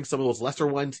popular and bring some of those lesser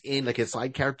ones in, like his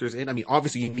side characters in. I mean,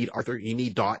 obviously you need Arthur, you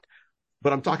need Dot,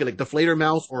 but I'm talking like the Flater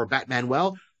Mouse or Batman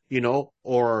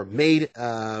or Maid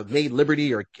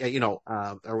Liberty or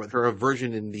with her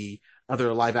version in the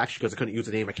other live action because I couldn't use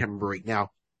the name. I can't remember right now.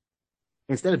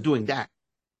 Instead of doing that,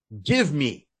 give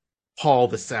me Paul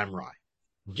the Samurai.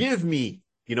 Give me,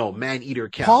 Man-Eater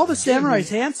Cal. Paul the Samurai's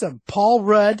handsome. Paul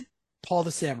Rudd, Paul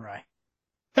the Samurai.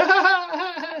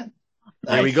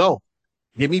 There we go.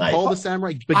 Give me Paul the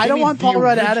Samurai. But I don't want Paul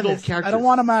Rudd out of this. Characters. I don't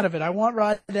want him out of it. I want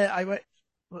Rudd.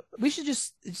 We should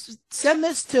just send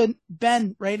this to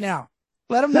Ben right now.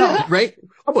 Let him know. Right?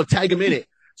 I'm going to tag him in it.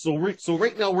 So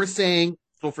right now we're saying,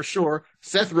 for sure,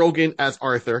 Seth Rogen as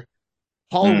Arthur,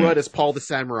 Paul Rudd as Paul the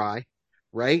Samurai,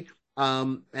 right?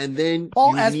 And then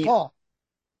Paul as Paul.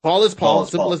 Paul is Paul,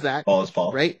 simple as that. Paul is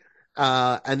Paul. Right?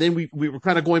 And then we were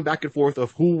kind of going back and forth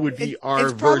of who would be our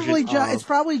version It's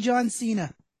probably John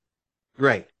Cena.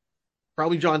 Right.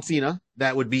 Probably John Cena.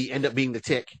 That would end up being the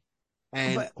Tick.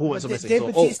 And who was missing? Dave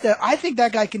Bautista, I think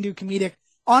that guy can do comedic.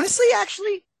 Honestly,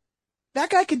 actually, that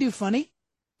guy can do funny.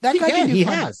 That guy can do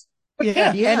funny. Has.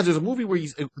 Yeah, he has. There's a movie where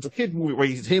it's a kid movie where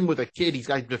he's him with a kid. He's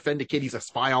got to defend a kid. He's a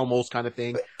spy almost kind of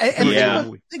thing.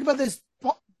 Think about this.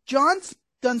 John's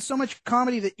done so much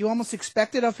comedy that you almost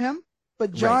expect it of him.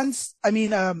 But Dave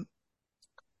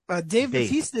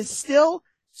Bautista is still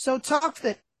so tough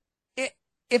that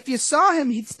if you saw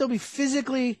him, he'd still be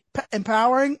physically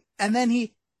empowering, and then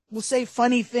he will say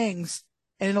funny things,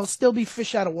 and it'll still be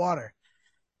fish out of water.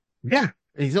 Yeah,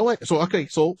 and you know what? So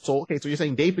you're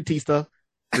saying Dave Bautista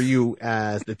for you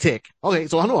as the Tick. Okay,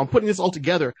 so I know I'm putting this all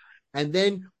together, and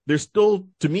then there's still,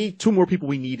 to me, two more people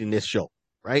we need in this show,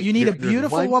 right? You need a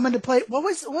beautiful woman to play. What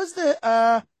was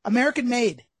the American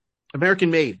Maid?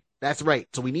 American Maid. That's right.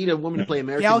 So we need a woman to play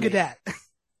American Maid. Gal Gadot.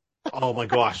 Oh my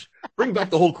gosh. Bring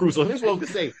back the whole crew. So here's what I'm going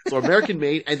to say. So American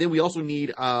Maid, and then we also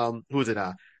need, who is it?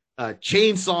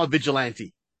 Chainsaw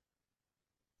Vigilante.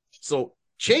 So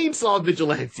Chainsaw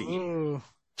Vigilante. Ooh,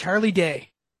 Charlie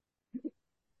Day.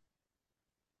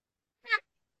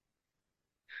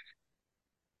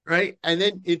 Right? And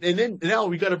then now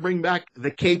we got to bring back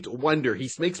the Caped Wonder. He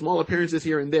makes small appearances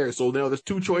here and there. So now there's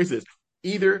two choices.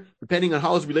 Either, depending on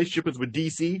how his relationship is with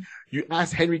DC, you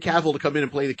ask Henry Cavill to come in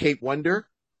and play the Caped Wonder,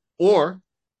 or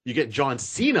you get John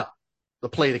Cena to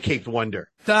play the Caped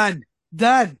Wonder. Done.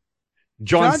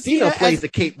 John Cena plays the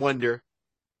Caped Wonder.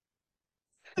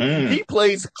 He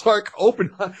plays Clark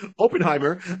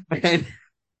Oppenheimer, and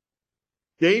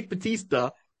Dave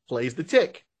Bautista plays the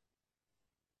Tick.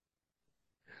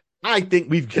 I think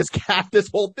we've just capped this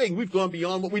whole thing. We've gone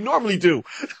beyond what we normally do.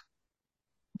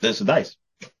 This is nice.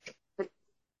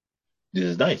 This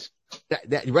is nice.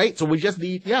 Right? So we just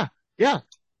need, yeah.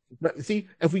 But see,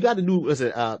 if we got to do,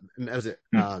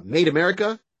 Made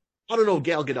America? I don't know,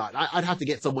 Gal Gadot. I'd have to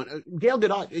get someone. Gal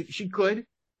Gadot, she could,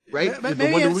 right? But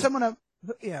maybe someone,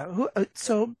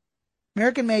 so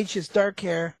American Maid, she has dark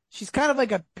hair. She's kind of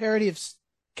like a parody of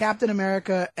Captain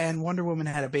America and Wonder Woman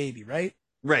had a baby, right?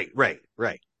 Right.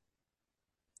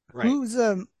 Who's,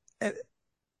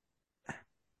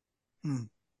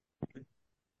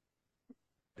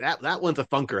 That one's a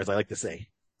funker, as I like to say.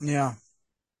 Yeah.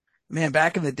 Man,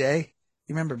 back in the day,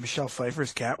 you remember Michelle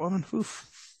Pfeiffer's Catwoman? Oof.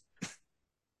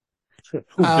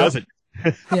 Who doesn't?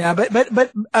 Yeah, but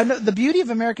the beauty of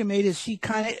American Made is she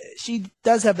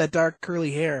does have that dark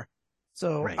curly hair.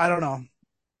 So Right. I don't know.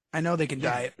 I know they can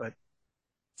Yeah. dye it, but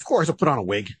Of course, I'll put on a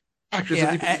wig. Actress,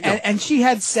 yeah, and she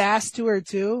had sass to her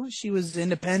too. She was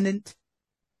independent,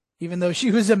 even though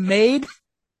she was a maid.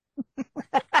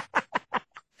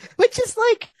 Which is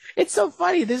like, it's so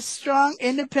funny. This strong,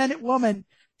 independent woman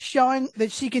showing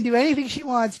that she can do anything she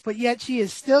wants, but yet she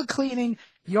is still cleaning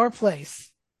your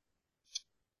place.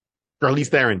 Charlize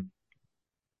Theron.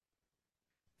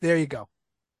 There you go.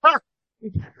 Ah!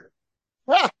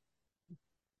 Ah!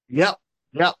 Yep,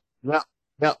 yep, yep,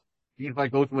 yep. She's my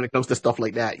go-to when it comes to stuff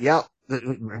like that. Yep.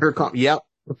 Yep.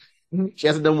 She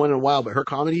hasn't done one in a while, but her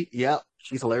comedy, yep,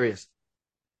 she's hilarious.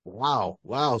 Wow,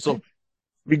 wow. So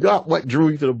we got what drew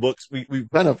you to the books. We've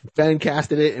kind of fan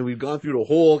casted it, and we've gone through the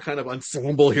whole kind of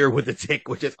ensemble here with the Tick,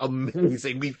 which is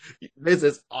amazing. This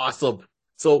is awesome.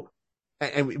 So,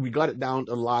 and we got it down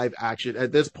to live action.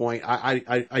 At this point,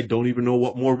 I don't even know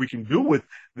what more we can do with.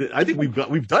 I think we've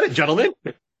done it, gentlemen.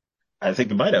 I think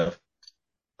we might have.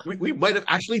 We might have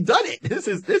actually done it. This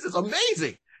is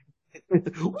amazing.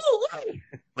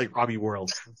 Like Robbie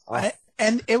World.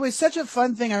 And it was such a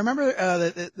fun thing. I remember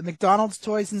the McDonald's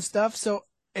toys and stuff. So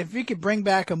if we could bring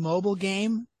back a mobile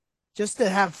game just to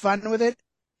have fun with it,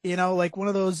 like one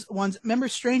of those ones. Remember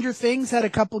Stranger Things had a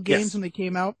couple games Yes. when they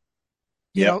came out.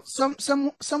 You know,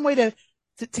 some way to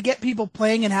get people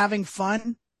playing and having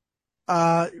fun.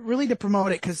 Really to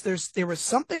promote it, because there was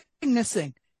something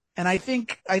missing. And I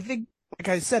think like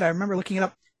I said, I remember looking it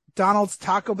up. McDonald's,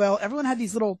 Taco Bell, everyone had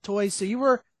these little toys, so you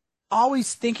were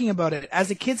always thinking about it as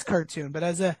a kid's cartoon. But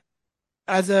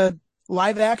as a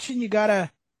live action, you gotta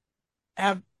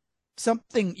have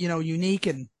something unique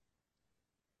and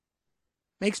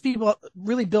makes people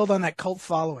really build on that cult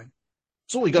following.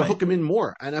 So we got to hook them in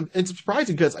more, and it's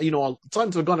surprising because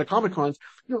sometimes I've gone to Comic Cons,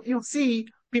 you'll see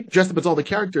people dressed up as all the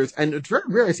characters, and it's very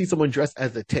rare I see someone dressed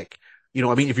as the Tick.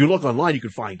 I mean, if you look online, you can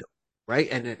find them, right?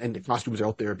 And the costumes are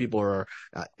out there, people are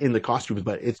in the costumes,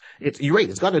 but it's you're right,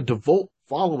 it's got a devout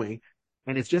following,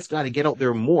 and it's just got to get out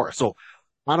there more. So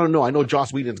I don't know. I know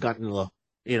Joss Whedon's gotten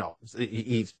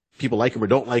he's people like him or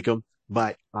don't like him,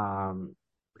 but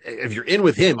if you're in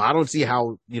with him, I don't see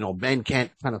how Ben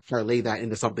can't kind of parlay that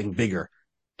into something bigger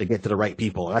to get to the right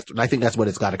people. I think that's what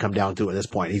it's got to come down to at this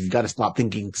point. He's got to stop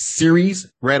thinking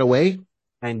series right away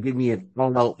and give me an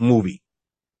all-out movie.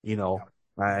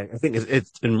 I think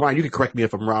it's and Ryan, you can correct me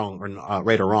if I'm wrong or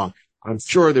right or wrong. I'm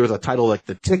sure there was a title like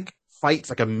The Tick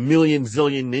Fights like a million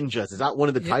zillion ninjas. Is that one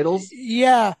of the titles?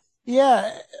 Yeah.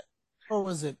 What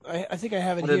was it? I think I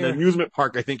have it here. here. In an amusement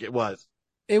park, I think it was.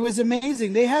 It was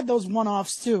amazing. They had those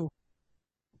one-offs too.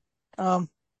 I'll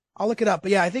look it up. But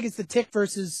yeah, I think it's The Tick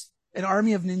versus an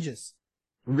army of ninjas.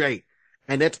 Right.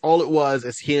 And that's all it was,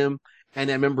 is him. And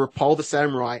I remember Paul the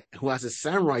Samurai, who has his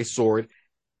samurai sword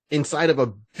inside of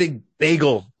a big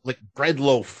bagel, like bread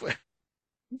loaf.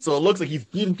 So it looks like he's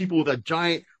beating people with a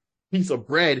giant piece of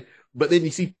bread, but then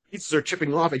you see pieces are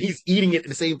chipping off and he's eating it at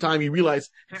the same time. You realize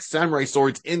his samurai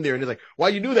sword's in there, and he's like, why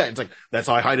you do that? It's like, that's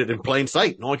how I hide it in plain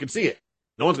sight. No one can see it.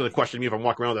 No one's going to question me if I'm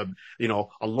walking around with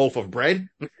a loaf of bread.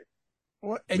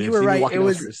 And you were right.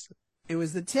 It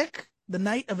was The Tick, the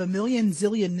Night of a Million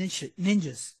Zillion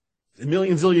Ninjas. A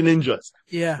million zillion ninjas.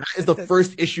 Yeah. That is the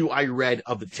first issue I read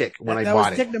of The Tick when I bought it. That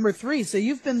was Tick number 3. So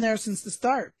you've been there since the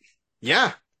start.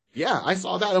 Yeah. Yeah. I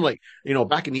saw that. I'm like,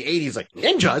 back in the 80s, like,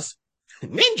 ninjas?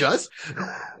 Ninjas?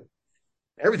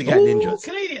 Everything had ninjas.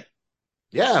 Canadian.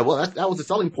 Yeah, well, that was the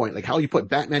selling point. Like how you put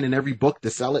Batman in every book to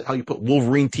sell it, how you put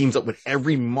Wolverine teams up with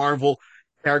every Marvel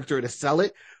character to sell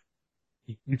it.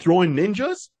 You throw in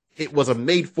ninjas, it was a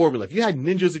made formula. If you had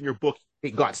ninjas in your book,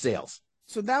 it got sales.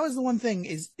 So that was the one thing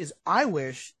is I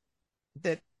wish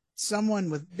that someone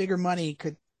with bigger money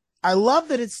could. I love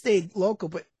that it stayed local,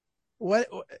 but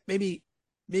maybe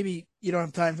you don't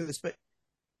have time for this, but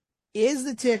is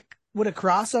The Tick, would a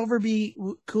crossover be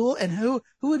cool? And who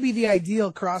would be the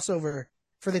ideal crossover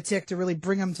for The Tick to really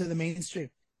bring them to the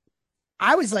mainstream?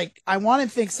 I was like, I want to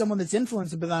think someone that's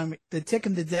influenced by The Tick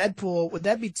and the Deadpool. Would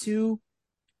that be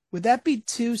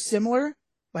too similar?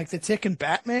 Like The Tick and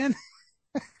Batman?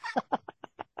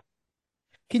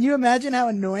 Can you imagine how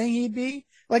annoying he'd be?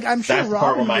 Like, I'm sure that's the Robin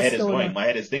part where my head is going. going. My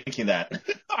head is thinking that.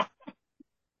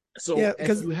 So yeah,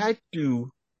 if you had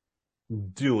to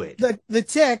do it. The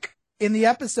Tick in the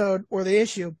episode or the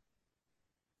issue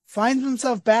finds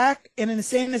himself back in an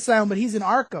insane asylum, but he's in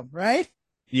Arkham, right?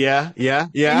 Yeah.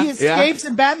 And he escapes,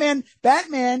 and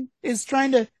Batman is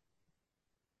trying to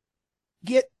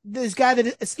get this guy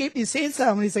that escaped the insane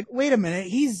asylum, and he's like, wait a minute,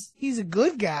 he's a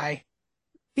good guy.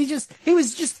 He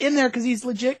was just in there because he's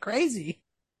legit crazy.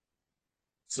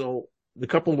 So the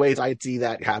couple of ways I'd see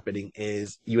that happening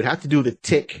is you would have to do the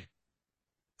Tick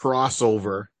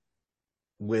crossover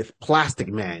with Plastic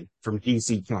Man from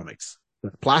DC Comics.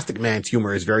 Plastic Man's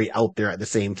humor is very out there at the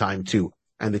same time too.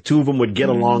 And the two of them would get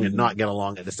along and not get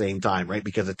along at the same time, right?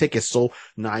 Because the Tick is so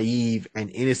naive and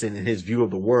innocent in his view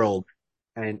of the world.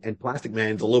 And Plastic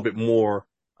Man's a little bit more,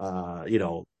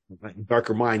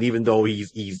 darker mind, even though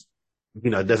he's,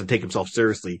 doesn't take himself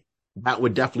seriously. That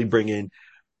would definitely bring in,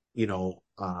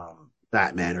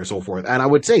 Batman or so forth. And I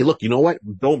would say, look, you know what?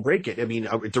 Don't break it. I mean,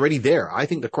 it's already there. I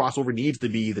think the crossover needs to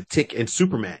be the Tick and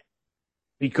Superman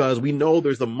because we know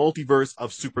there's the multiverse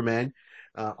of Superman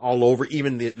all over.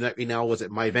 Even now was it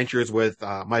My Adventures with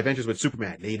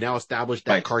Superman? They now established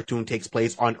that cartoon takes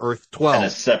place on Earth 12, and a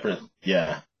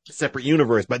separate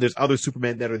universe, but there's other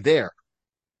Supermen that are there,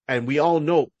 and we all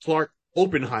know Clark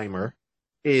Oppenheimer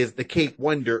is the Cape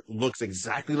Wonder, looks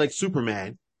exactly like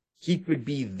Superman. He could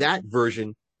be that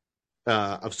version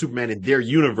of Superman in their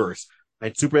universe,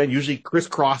 and Superman usually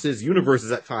crisscrosses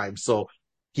universes at times, so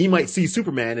he might see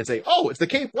Superman and say, "Oh, it's the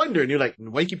Cape Wonder," and you're like,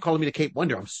 "Why do you keep calling me the Cape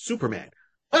Wonder? I'm Superman."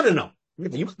 I don't know.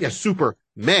 You must be a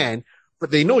Superman,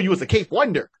 but they know you as the Cape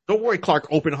Wonder. Don't worry,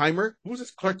 Clark Oppenheimer. Who's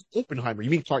this Clark Oppenheimer? You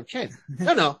mean Clark Kent?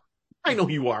 No. I know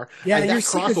who you are. Yeah, and that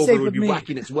crossover would be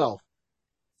whacking its well.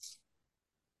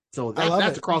 So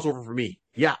that's a crossover for me.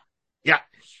 Yeah.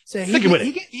 So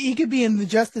he could be in the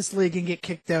Justice League and get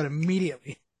kicked out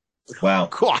immediately. Wow.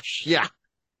 Gosh, yeah.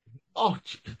 Oh,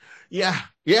 yeah.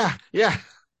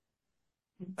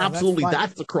 Absolutely,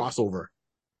 that's the crossover.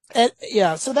 And,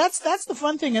 so that's the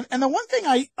fun thing. And the one thing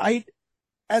I,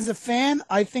 as a fan,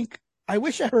 I think I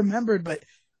wish I remembered, but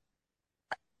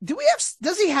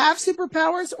does he have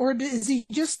superpowers or is he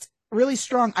just really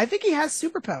strong? I think he has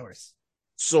superpowers.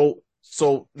 So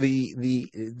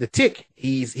the Tick,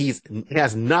 he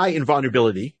has nigh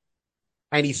invulnerability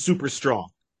and he's super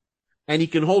strong and he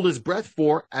can hold his breath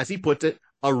for, as he puts it,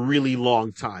 a really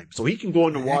long time. So he can go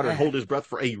underwater and hold his breath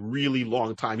for a really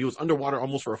long time. He was underwater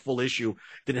almost for a full issue,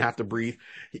 didn't have to breathe.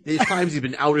 There's times he's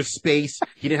been out of space.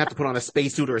 He didn't have to put on a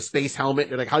spacesuit or a space helmet.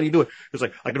 They're like, how do you do it? It's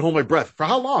like, I can hold my breath. For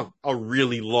how long? A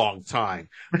really long time.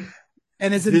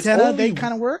 And his antenna, they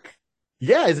kind of work?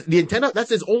 Yeah, the antenna, that's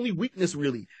his only weakness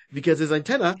really, because his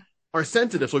antenna are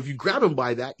sensitive. So if you grab him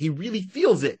by that, he really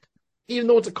feels it. Even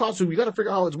though it's a costume, you got to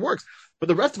figure out how it works. But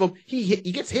the rest of them, he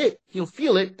gets hit, he'll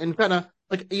feel it, and kind of,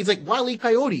 like, he's like Wile E.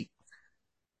 Coyote.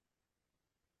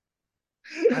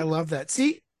 I love that.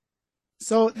 See,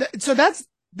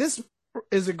 this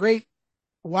is a great.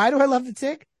 Why do I love the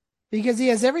Tick? Because he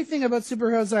has everything about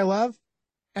superheroes I love,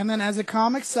 and then as a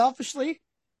comic, selfishly,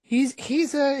 he's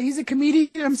a comedian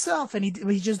himself, and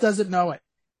he just doesn't know it.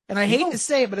 And I hate to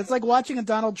say it, but it's like watching a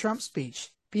Donald Trump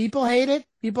speech. People hate it,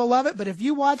 people love it, but if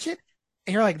you watch it,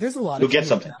 and you're like, there's a lot you'll of get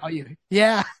something. Value.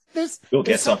 You'll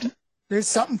get something. There's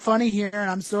something funny here,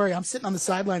 and I'm sorry. I'm sitting on the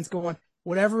sidelines going,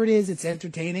 whatever it is, it's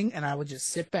entertaining, and I will just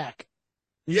sit back.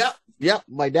 Yeah.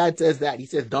 My dad says that. He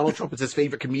says Donald Trump is his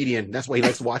favorite comedian. That's why he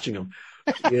likes watching him,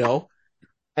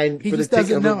 And he just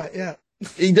doesn't know it, yeah.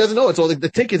 He doesn't know it. So the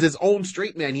Tick is his own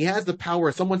straight man. He has the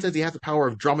power. Someone says he has the power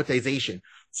of dramatization.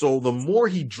 So the more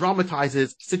he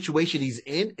dramatizes situation he's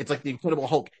in, it's like the Incredible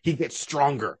Hulk. He gets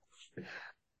stronger.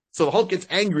 So the Hulk gets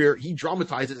angrier. He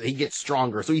dramatizes and he gets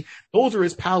stronger. So those are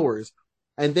his powers.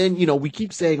 And then, we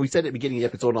keep saying, we said at the beginning of the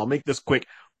episode, and I'll make this quick.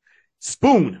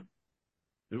 Spoon.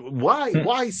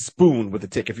 Why Spoon with the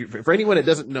Tick? For anyone that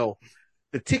doesn't know,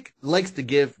 the Tick likes to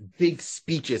give big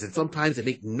speeches, and sometimes they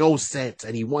make no sense,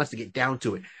 and he wants to get down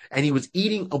to it. And he was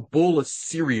eating a bowl of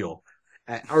cereal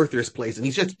at Arthur's place, and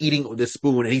he's just eating with this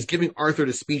spoon, and he's giving Arthur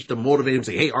the speech to motivate him,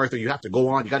 say, hey, Arthur, you have to go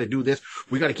on, you got to do this,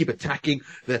 we got to keep attacking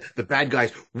the bad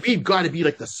guys, we've got to be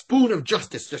like the spoon of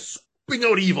justice, just scooping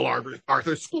out evil,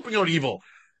 Arthur, scooping out evil.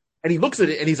 And he looks at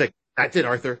it, and he's like, that's it,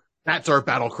 Arthur, that's our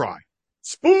battle cry.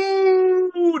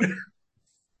 Spoon!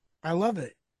 I love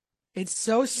it. It's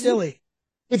so silly.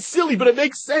 It's silly, but it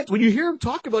makes sense. When you hear him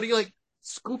talk about it, you're like,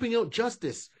 scooping out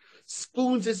justice.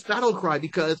 Spoon's his battle cry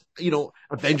because,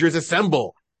 Avengers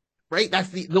assemble, right?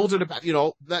 Those are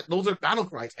the battle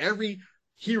cries. Every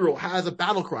hero has a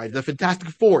battle cry. The Fantastic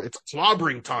Four, it's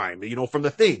clobbering time, from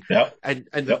the Thing. Yeah. And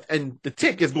the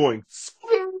Tick is going,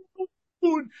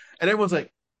 Spoon. And everyone's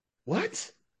like, what?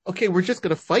 Okay, we're just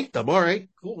going to fight them. All right,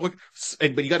 cool.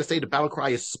 But you got to say the battle cry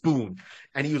is Spoon.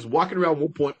 And he was walking around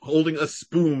one point holding a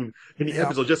spoon in the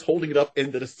episode, just holding it up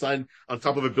into the sun on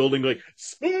top of a building like,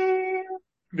 Spoon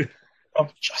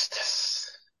of justice.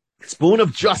 Spoon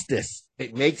of justice.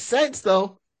 It makes sense,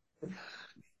 though.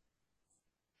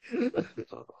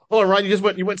 Oh, Ron, you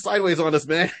went sideways on us,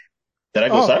 man. Did I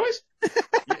go sideways?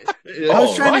 I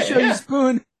was trying to show you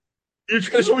Spoon. You're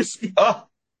trying to show me speed. Oh.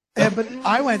 Yeah, but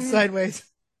I went sideways.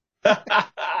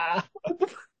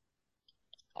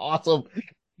 Awesome.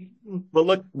 But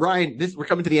look, Ryan, we're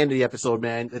coming to the end of the episode,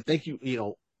 man. And thank you.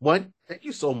 Thank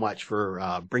you so much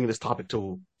for bringing this topic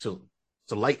to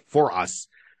light for us,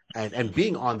 and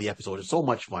being on the episode is so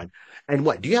much fun. And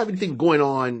do you have anything going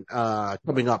on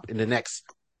coming up in the next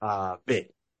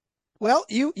bit? Well,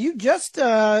 you just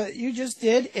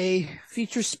did a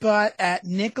feature spot at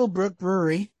Nickelbrook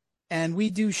Brewery, and we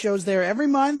do shows there every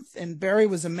month, and Barry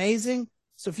was amazing.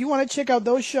 So if you want to check out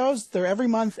those shows, they're every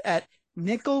month at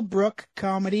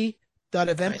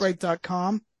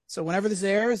nickelbrookcomedy.eventbrite.com. So whenever this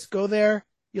airs, go there,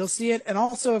 you'll see it. And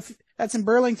also, if that's in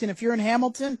Burlington, if you're in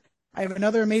Hamilton, I have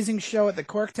another amazing show at the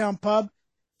Corktown Pub.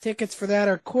 Tickets for that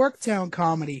are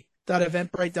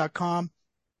corktowncomedy.eventbrite.com.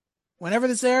 Whenever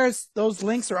this airs, those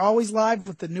links are always live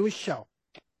with the newest show.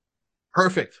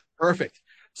 Perfect.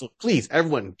 So please,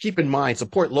 everyone, keep in mind,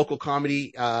 support local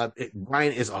comedy.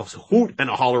 Ryan is a hoot and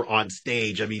a holler on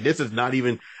stage. I mean, this is not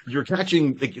even, you're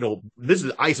catching, this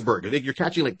is iceberg. You're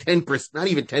catching 10%, not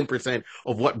even 10%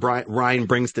 of what Ryan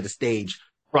brings to the stage.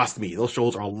 Trust me, those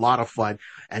shows are a lot of fun.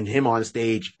 And him on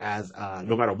stage as,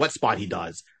 no matter what spot he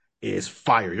does, is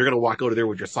fire. You're going to walk out of there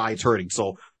with your sides hurting.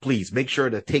 So please make sure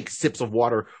to take sips of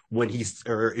water or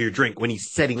your drink when he's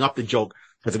setting up the joke.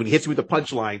 Because when he hits you with the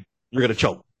punchline, you're going to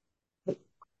choke.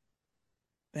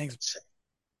 Thanks.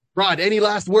 Rod, any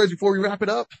last words before we wrap it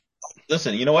up?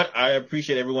 Listen, you know what? I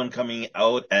appreciate everyone coming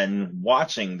out and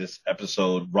watching this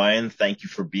episode. Ryan, thank you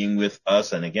for being with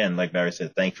us. And again, like Barry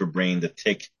said, thanks for bringing the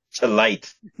tick to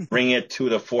light. Bring it to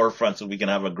the forefront so we can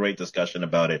have a great discussion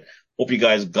about it. Hope you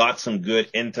guys got some good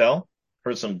intel,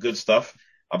 heard some good stuff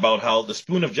about how the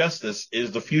spoon of justice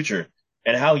is the future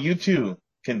and how you too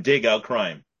can dig out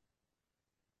crime.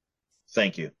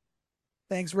 Thank you.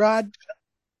 Thanks, Rod.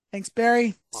 Thanks,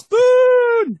 Barry.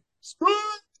 Spoon!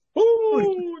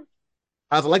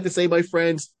 As I like to say, my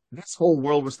friends, this whole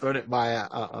world was started by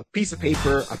a piece of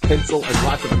paper, a pencil, and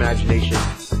lots of imagination.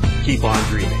 Keep on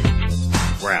dreaming.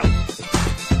 We're out.